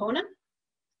left-hand corner.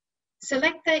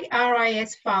 Select the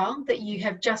RIS file that you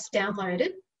have just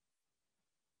downloaded,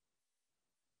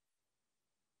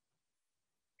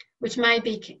 which may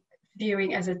be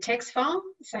viewing as a text file,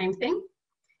 same thing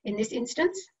in this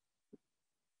instance.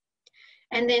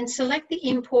 And then select the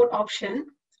import option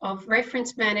of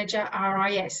Reference Manager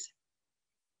RIS.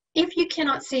 If you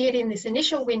cannot see it in this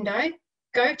initial window,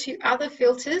 go to Other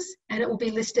Filters and it will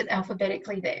be listed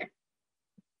alphabetically there.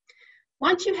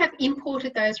 Once you have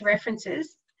imported those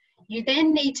references, you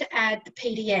then need to add the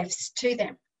PDFs to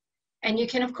them. And you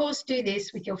can of course do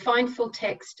this with your Find Full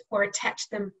Text or attach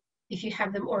them if you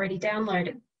have them already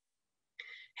downloaded.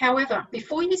 However,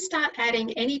 before you start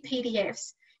adding any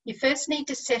PDFs, you first need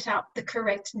to set up the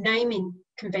correct naming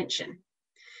convention.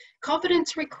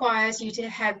 Covidence requires you to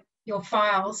have your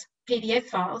files, PDF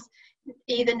files,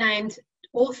 either named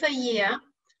author year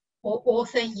or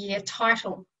author year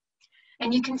title.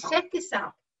 And you can set this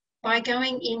up by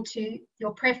going into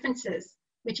your preferences,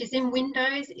 which is in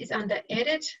Windows is under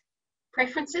Edit,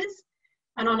 Preferences,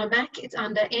 and on a Mac it's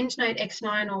under EndNote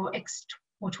X9 or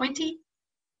X20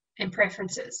 and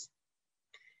Preferences.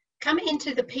 Come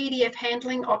into the PDF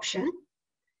handling option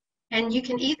and you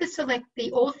can either select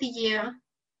the author year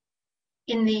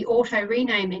in the auto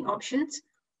renaming options,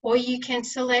 or you can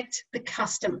select the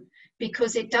custom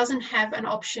because it doesn't have an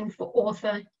option for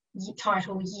author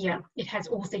title year. It has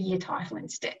author year title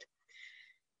instead.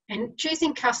 And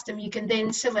choosing custom, you can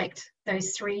then select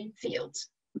those three fields.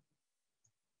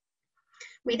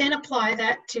 We then apply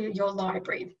that to your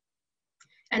library.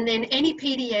 And then any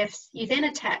PDFs you then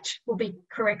attach will be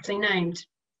correctly named.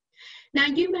 Now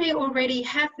you may already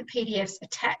have the PDFs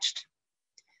attached,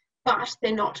 but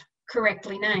they're not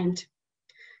correctly named.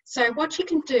 So what you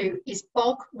can do is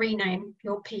bulk rename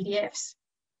your PDFs.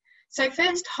 So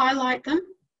first highlight them,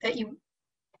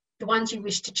 the ones you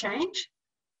wish to change,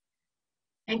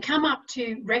 and come up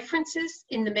to References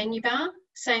in the menu bar,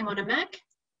 same on a Mac,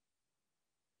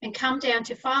 and come down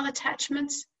to File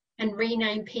Attachments and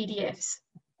Rename PDFs.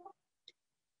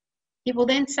 It will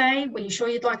then say, "Are you sure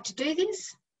you'd like to do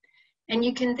this?" And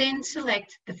you can then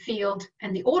select the field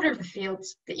and the order of the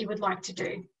fields that you would like to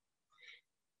do.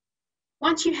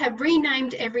 Once you have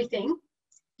renamed everything,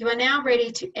 you are now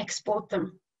ready to export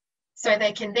them so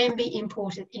they can then be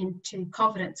imported into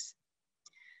Covidence.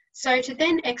 So to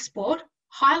then export,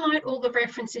 highlight all the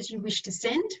references you wish to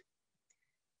send,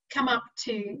 come up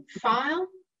to File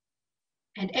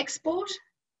and Export,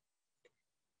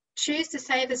 choose the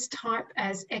save as type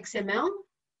as XML,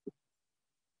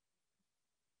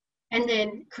 and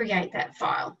then create that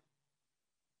file.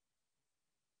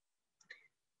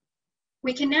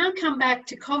 We can now come back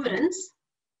to Covidence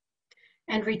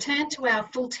and return to our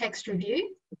full text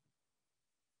review.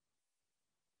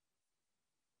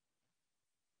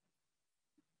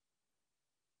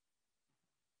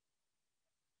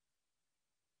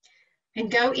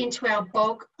 And go into our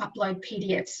bulk upload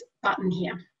PDFs button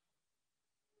here.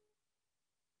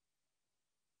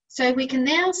 So we can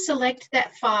now select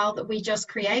that file that we just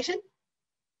created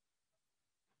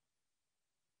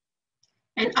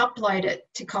and upload it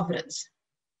to Covidence.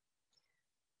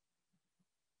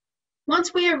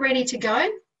 Once we are ready to go,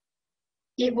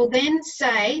 it will then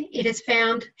say it has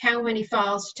found how many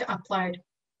files to upload.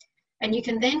 And you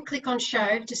can then click on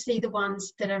Show to see the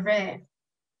ones that are there.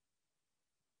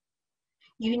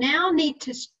 You now need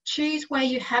to choose where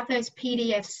you have those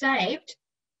PDFs saved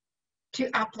to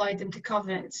upload them to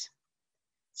Covidence.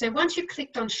 So once you've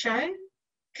clicked on Show,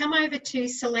 come over to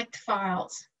Select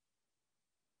Files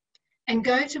and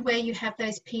go to where you have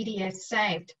those PDFs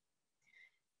saved.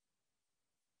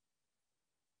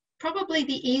 Probably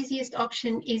the easiest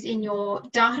option is in your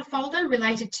data folder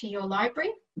related to your library.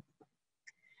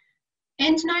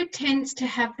 EndNote tends to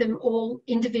have them all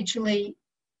individually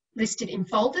listed in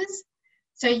folders,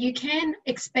 so you can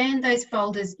expand those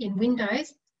folders in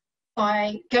Windows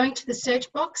by going to the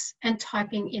search box and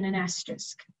typing in an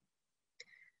asterisk.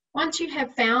 Once you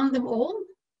have found them all,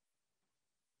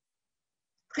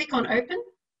 click on Open,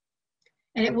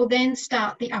 and it will then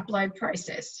start the upload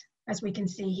process, as we can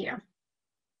see here.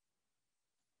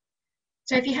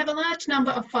 So if you have a large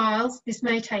number of files, this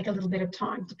may take a little bit of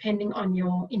time, depending on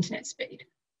your internet speed.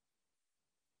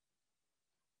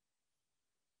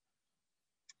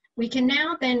 We can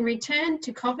now then return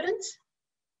to Covidence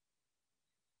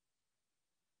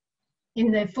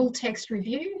in the full text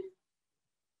review.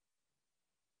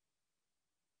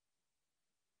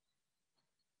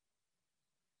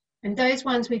 And those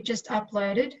ones we've just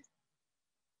uploaded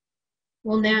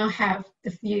will now have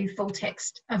the view full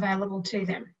text available to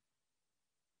them.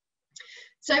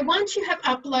 So once you have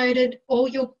uploaded all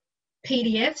your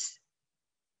PDFs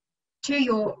to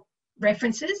your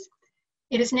references,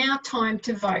 it is now time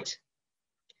to vote.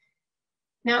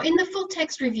 Now in the full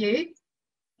text review,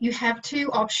 you have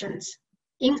two options,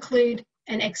 include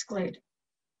and exclude.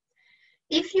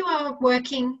 If you are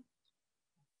working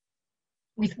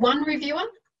with one reviewer,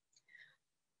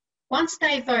 once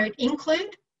they vote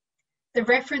include, the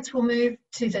reference will move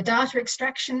to the data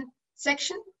extraction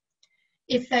section.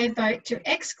 If they vote to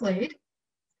exclude,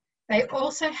 they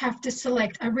also have to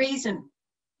select a reason,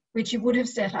 which you would have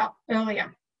set up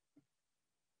earlier.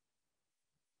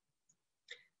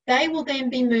 They will then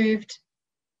be moved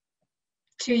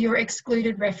to your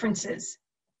excluded references.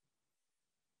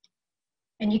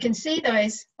 And you can see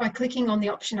those by clicking on the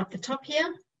option up the top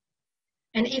here.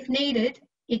 And if needed,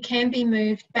 it can be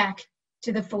moved back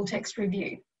to the full text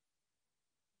review.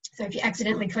 So if you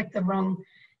accidentally click the wrong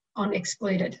on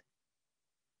excluded.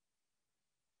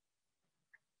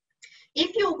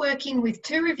 If you're working with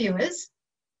two reviewers,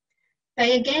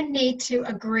 they again need to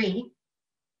agree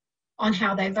on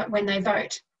how they vote when they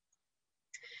vote.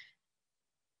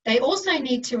 They also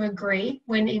need to agree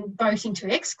when in voting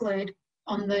to exclude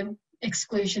on the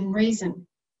exclusion reason.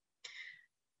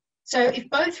 So if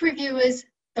both reviewers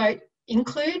vote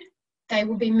include, they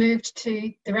will be moved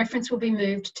to, the reference will be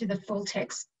moved to the full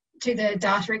text, to the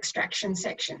data extraction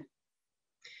section.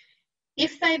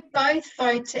 If they both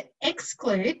vote to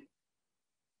exclude,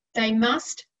 they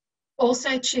must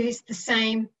also choose the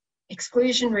same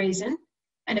exclusion reason,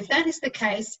 and if that is the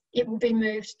case, it will be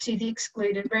moved to the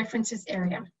excluded references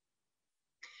area.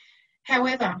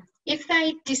 However, if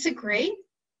they disagree,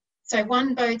 so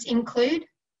one votes include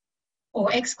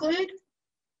or exclude,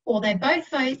 or they both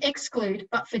vote exclude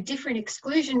but for different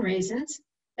exclusion reasons,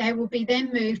 they will be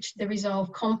then moved to the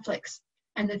resolve conflicts,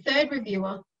 and the third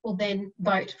reviewer will then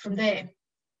vote from there.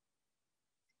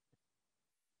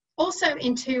 Also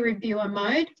in two reviewer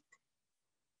mode,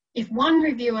 if one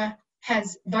reviewer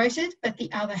has voted but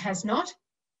the other has not,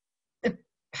 the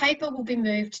paper will be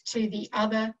moved to the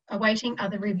other awaiting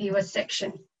other reviewer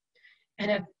section.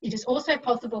 And it is also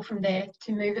possible from there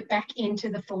to move it back into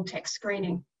the full text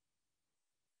screening.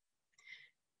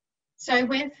 So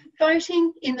when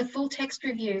voting in the full text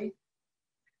review,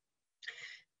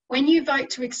 when you vote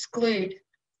to exclude,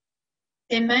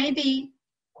 there may be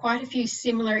quite a few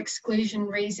similar exclusion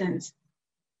reasons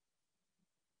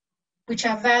which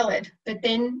are valid, but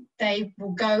then they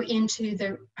will go into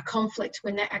a conflict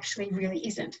when there actually really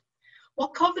isn't.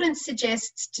 What Covidence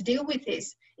suggests to deal with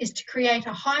this is to create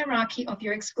a hierarchy of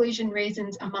your exclusion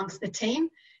reasons amongst the team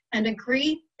and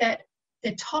agree that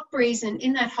the top reason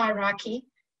in that hierarchy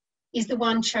is the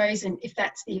one chosen if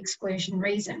that's the exclusion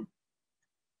reason.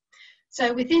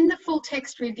 So within the full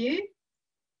text review,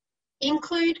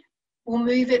 include will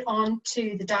move it on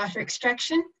to the data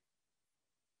extraction.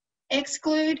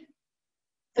 Exclude,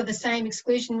 for the same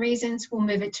exclusion reasons, will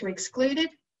move it to excluded.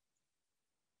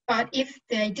 But if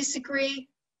they disagree,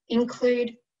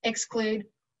 include, exclude,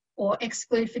 or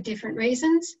exclude for different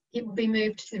reasons, it will be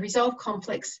moved to the resolve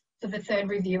complex for the third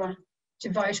reviewer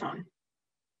to vote on.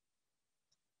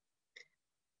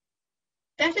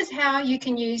 That is how you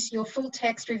can use your full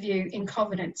text review in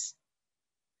Covidence.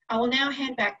 I will now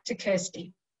hand back to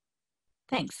Kirsty.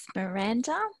 Thanks,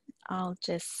 Miranda. I'll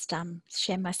just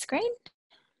share my screen.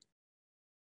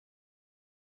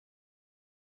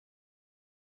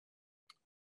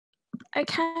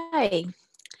 Okay,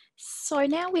 so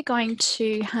now we're going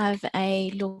to have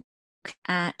a look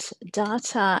at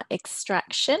data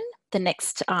extraction, the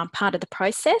next part of the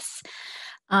process.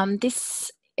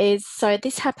 This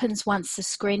happens once the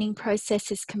screening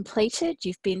process is completed.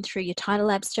 You've been through your title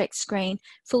abstract screen,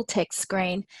 full text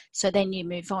screen, so then you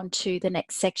move on to the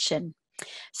next section.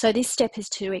 So this step is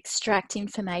to extract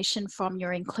information from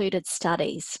your included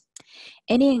studies.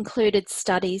 Any included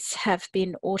studies have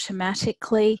been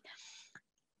automatically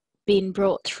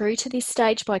brought through to this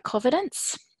stage by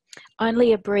Covidence.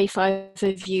 Only a brief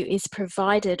overview is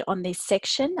provided on this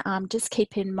section. Just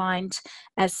keep in mind,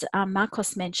 as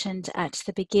Marcos mentioned at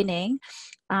the beginning,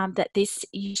 that this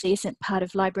usually isn't part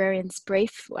of librarians'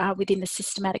 brief within the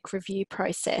systematic review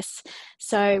process.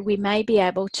 So we may be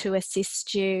able to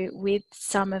assist you with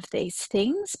some of these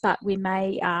things, but we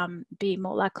may be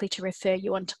more likely to refer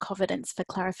you on to Covidence for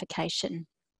clarification.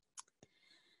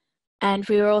 And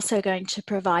we are also going to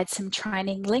provide some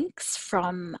training links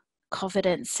from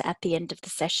Covidence at the end of the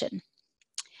session.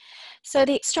 So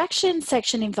the extraction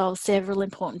section involves several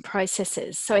important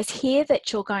processes. So it's here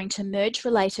that you're going to merge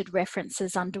related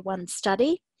references under one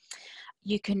study.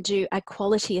 You can do a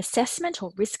quality assessment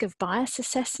or risk of bias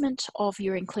assessment of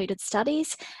your included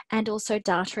studies, and also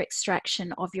data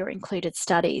extraction of your included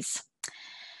studies.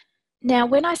 Now,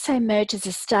 when I say merge as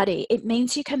a study, it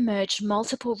means you can merge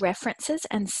multiple references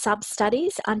and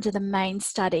sub-studies under the main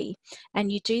study.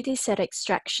 And you do this at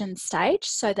extraction stage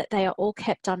so that they are all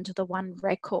kept under the one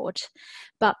record.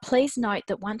 But please note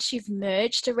that once you've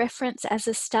merged a reference as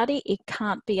a study, it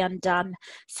can't be undone.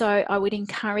 So I would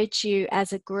encourage you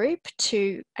as a group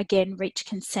to, again, reach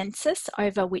consensus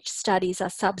over which studies are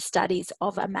sub-studies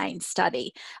of a main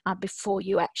study before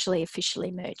you actually officially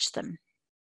merge them.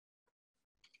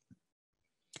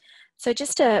 So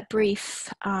just a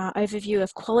brief overview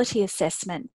of quality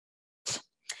assessment.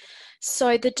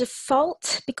 So the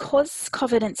default, because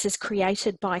Covidence is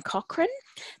created by Cochrane,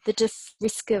 the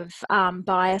risk of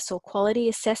bias or quality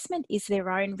assessment is their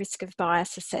own risk of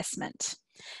bias assessment.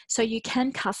 So you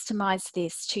can customize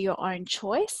this to your own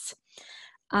choice.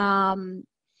 You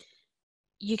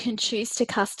can choose to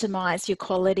customize your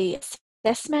quality assessment.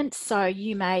 So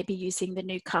you may be using the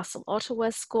Newcastle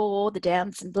Ottawa score, the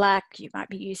Downs and Black, you might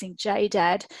be using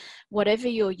JDAD. Whatever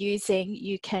you're using,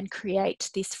 you can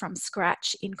create this from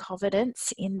scratch in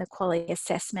Covidence in the quality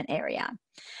assessment area.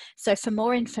 So for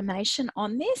more information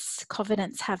on this,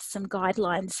 Covidence have some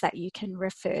guidelines that you can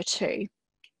refer to.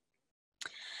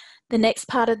 The next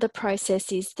part of the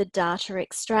process is the data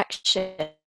extraction.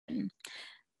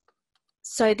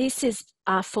 So this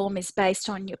form is based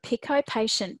on your PICO,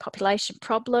 patient population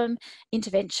problem,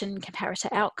 intervention,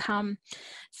 comparator outcome.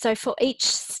 So for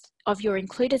each of your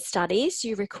included studies,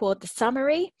 you record the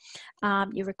summary,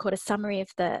 you record a summary of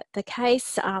the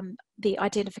case, the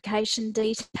identification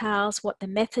details, what the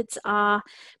methods are,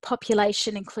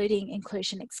 population, including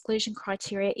inclusion, exclusion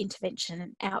criteria, intervention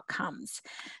and outcomes.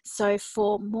 So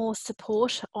for more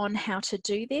support on how to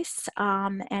do this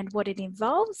and what it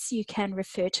involves, you can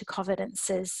refer to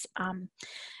Covidence's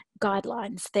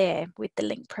guidelines there with the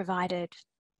link provided.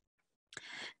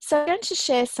 So I'm going to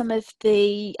share some of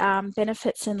the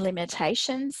benefits and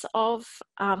limitations of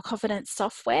Covidence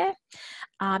software.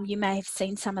 You may have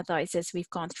seen some of those as we've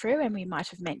gone through, and we might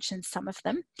have mentioned some of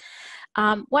them.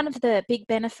 One of the big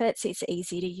benefits is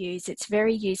easy to use. It's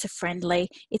very user-friendly.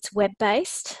 It's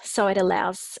web-based, so it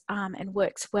allows and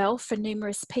works well for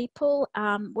numerous people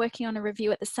working on a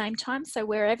review at the same time. So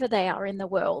wherever they are in the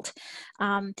world,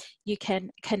 you can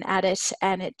add it,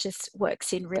 and it just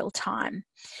works in real time.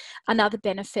 Another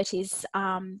benefit is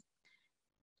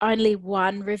only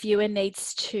one reviewer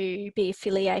needs to be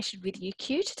affiliated with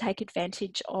UQ to take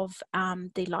advantage of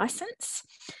the license.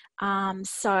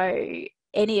 So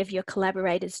any of your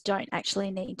collaborators don't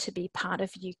actually need to be part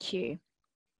of UQ.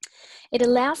 It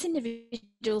allows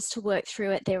individuals to work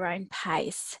through at their own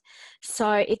pace.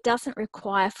 So it doesn't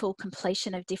require full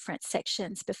completion of different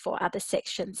sections before other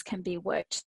sections can be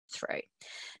worked through.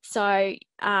 So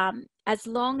as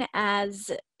long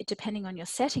as, depending on your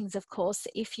settings, of course,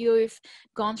 if you've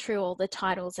gone through all the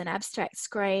titles and abstract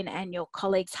screen and your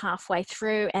colleagues halfway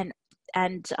through and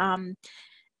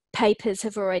papers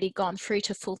have already gone through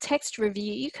to full text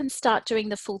review, you can start doing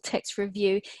the full text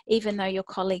review even though your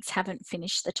colleagues haven't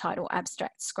finished the title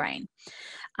abstract screen.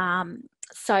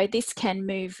 So this can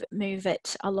move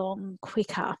it along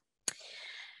quicker.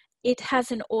 It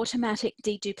has an automatic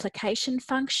deduplication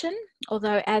function,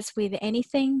 although as with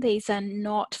anything, these are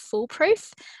not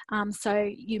foolproof. So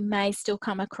you may still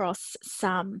come across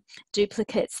some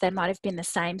duplicates. They might have been the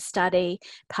same study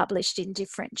published in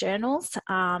different journals,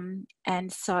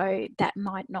 and so that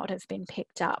might not have been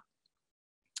picked up.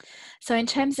 So in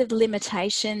terms of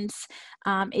limitations,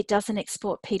 it doesn't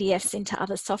export PDFs into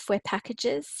other software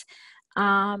packages.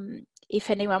 If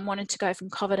anyone wanted to go from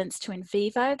Covidence to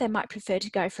NVivo, they might prefer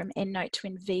to go from EndNote to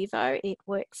NVivo. It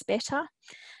works better.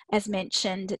 As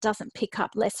mentioned, it doesn't pick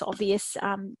up less obvious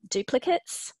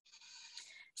duplicates.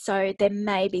 So there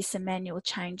may be some manual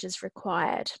changes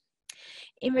required.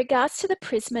 In regards to the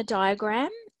Prisma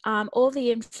diagram, all the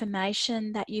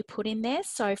information that you put in there,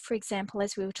 so for example,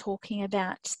 as we were talking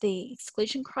about the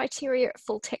exclusion criteria at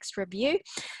full text review,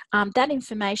 that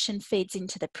information feeds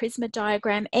into the Prisma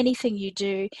diagram. Anything you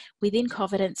do within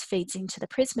Covidence feeds into the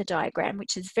Prisma diagram,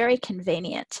 which is very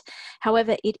convenient.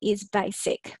 However, it is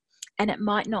basic and it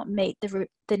might not meet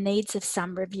the needs of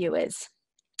some reviewers.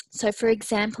 So for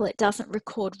example, it doesn't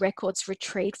record records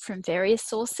retrieved from various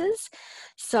sources.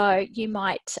 So you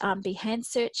might be hand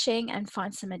searching and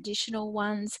find some additional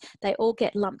ones. They all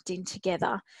get lumped in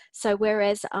together. So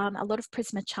whereas a lot of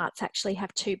Prisma charts actually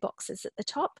have two boxes at the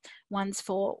top, one's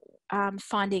for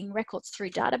finding records through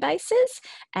databases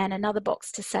and another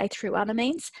box to say through other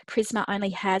means, Prisma only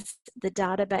has the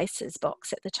databases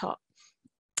box at the top.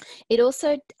 It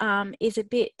also is a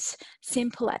bit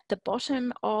simple at the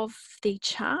bottom of the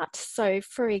chart. So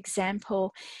for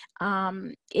example,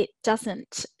 it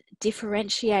doesn't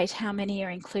differentiate how many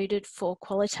are included for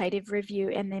qualitative review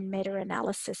and then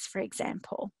meta-analysis, for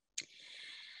example.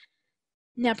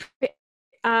 Now,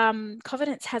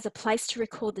 Covidence has a place to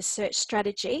record the search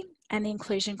strategy and the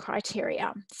inclusion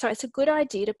criteria. So it's a good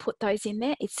idea to put those in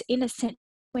there. It's in a sense,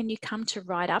 when you come to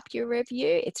write up your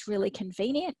review, it's really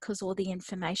convenient because all the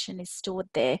information is stored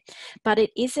there, but it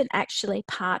isn't actually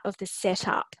part of the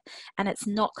setup and it's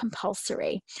not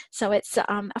compulsory. So it's a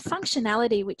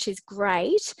functionality which is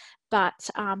great, but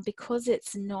because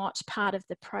it's not part of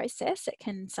the process, it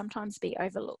can sometimes be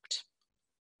overlooked.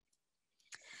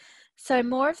 So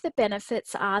more of the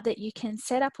benefits are that you can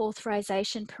set up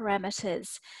authorization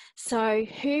parameters. So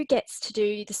who gets to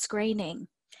do the screening?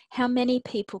 How many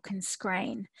people can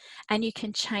screen, and you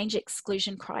can change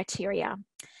exclusion criteria.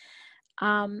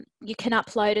 You can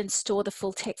upload and store the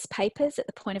full text papers at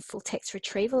the point of full text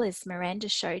retrieval, as Miranda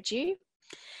showed you.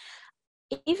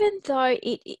 Even though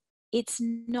it's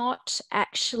not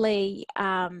actually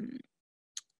a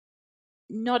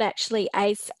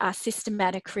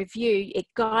systematic review, it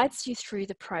guides you through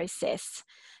the process.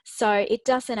 So it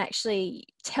doesn't actually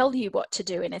tell you what to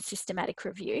do in a systematic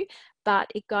review,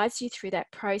 but it guides you through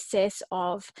that process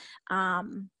of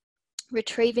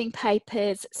retrieving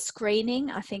papers,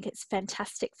 screening. I think it's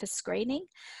fantastic for screening.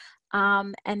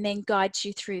 And then guides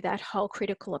you through that whole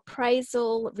critical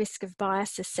appraisal, risk of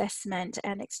bias assessment,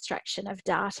 and extraction of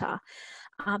data.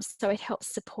 So it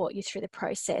helps support you through the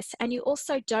process. And you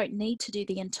also don't need to do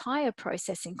the entire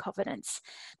process in Covidence.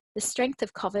 The strength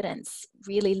of Covidence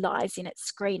really lies in its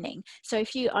screening. So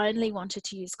if you only wanted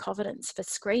to use Covidence for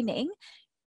screening,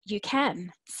 you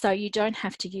can. So you don't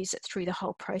have to use it through the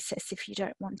whole process if you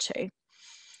don't want to.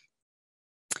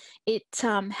 It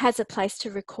has a place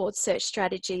to record search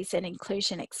strategies and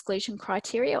inclusion-exclusion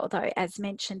criteria, although as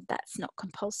mentioned, that's not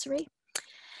compulsory.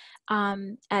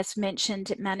 As mentioned,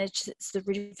 it manages the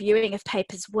reviewing of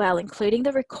papers well, including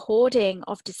the recording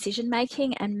of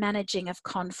decision-making and managing of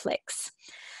conflicts,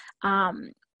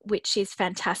 which is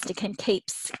fantastic and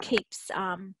keeps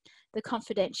the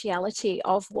confidentiality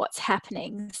of what's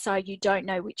happening, so you don't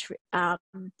know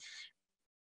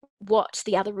what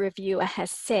the other reviewer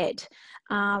has said,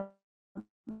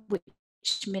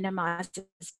 which minimises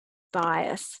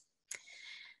bias.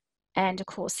 And of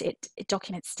course, it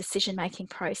documents decision-making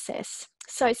process.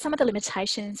 So some of the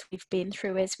limitations we've been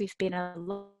through as we've been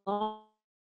along.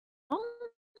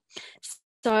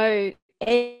 So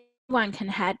anyone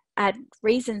can add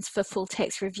reasons for full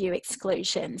text review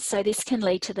exclusion. So this can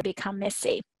lead to them become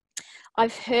messy.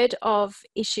 I've heard of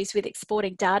issues with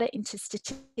exporting data into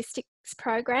statistics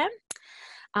program.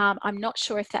 I'm not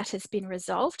sure if that has been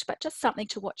resolved, but just something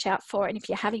to watch out for. And if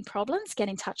you're having problems, get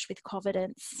in touch with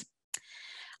Covidence.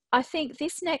 I think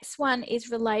this next one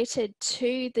is related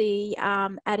to the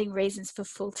adding reasons for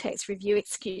full text review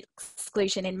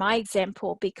exclusion in my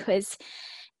example, because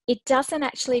it doesn't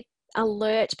actually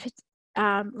alert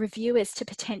reviewers to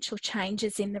potential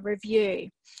changes in the review.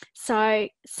 So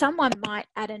someone might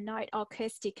add a note, oh,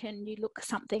 Kirsty, can you look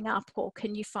something up, or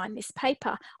can you find this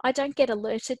paper? I don't get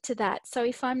alerted to that. So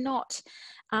if I'm not,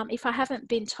 if I haven't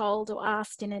been told or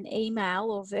asked in an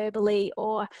email or verbally,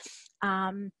 or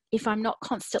if I'm not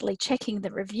constantly checking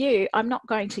the review, I'm not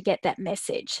going to get that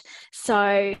message.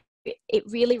 So it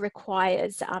really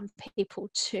requires people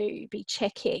to be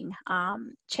checking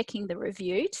the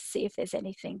review to see if there's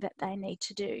anything that they need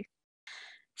to do.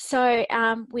 So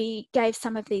we gave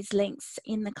some of these links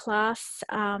in the class.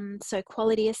 So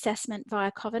quality assessment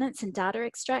via Covidence and data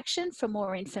extraction. For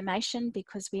more information,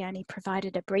 because we only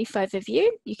provided a brief overview,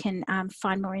 you can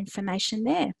find more information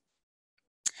there.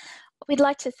 We'd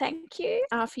like to thank you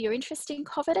for your interest in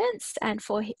Covidence and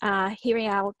for hearing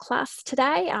our class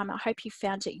today. I hope you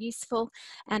found it useful.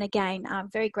 And again, I'm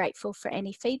very grateful for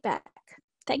any feedback.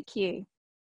 Thank you.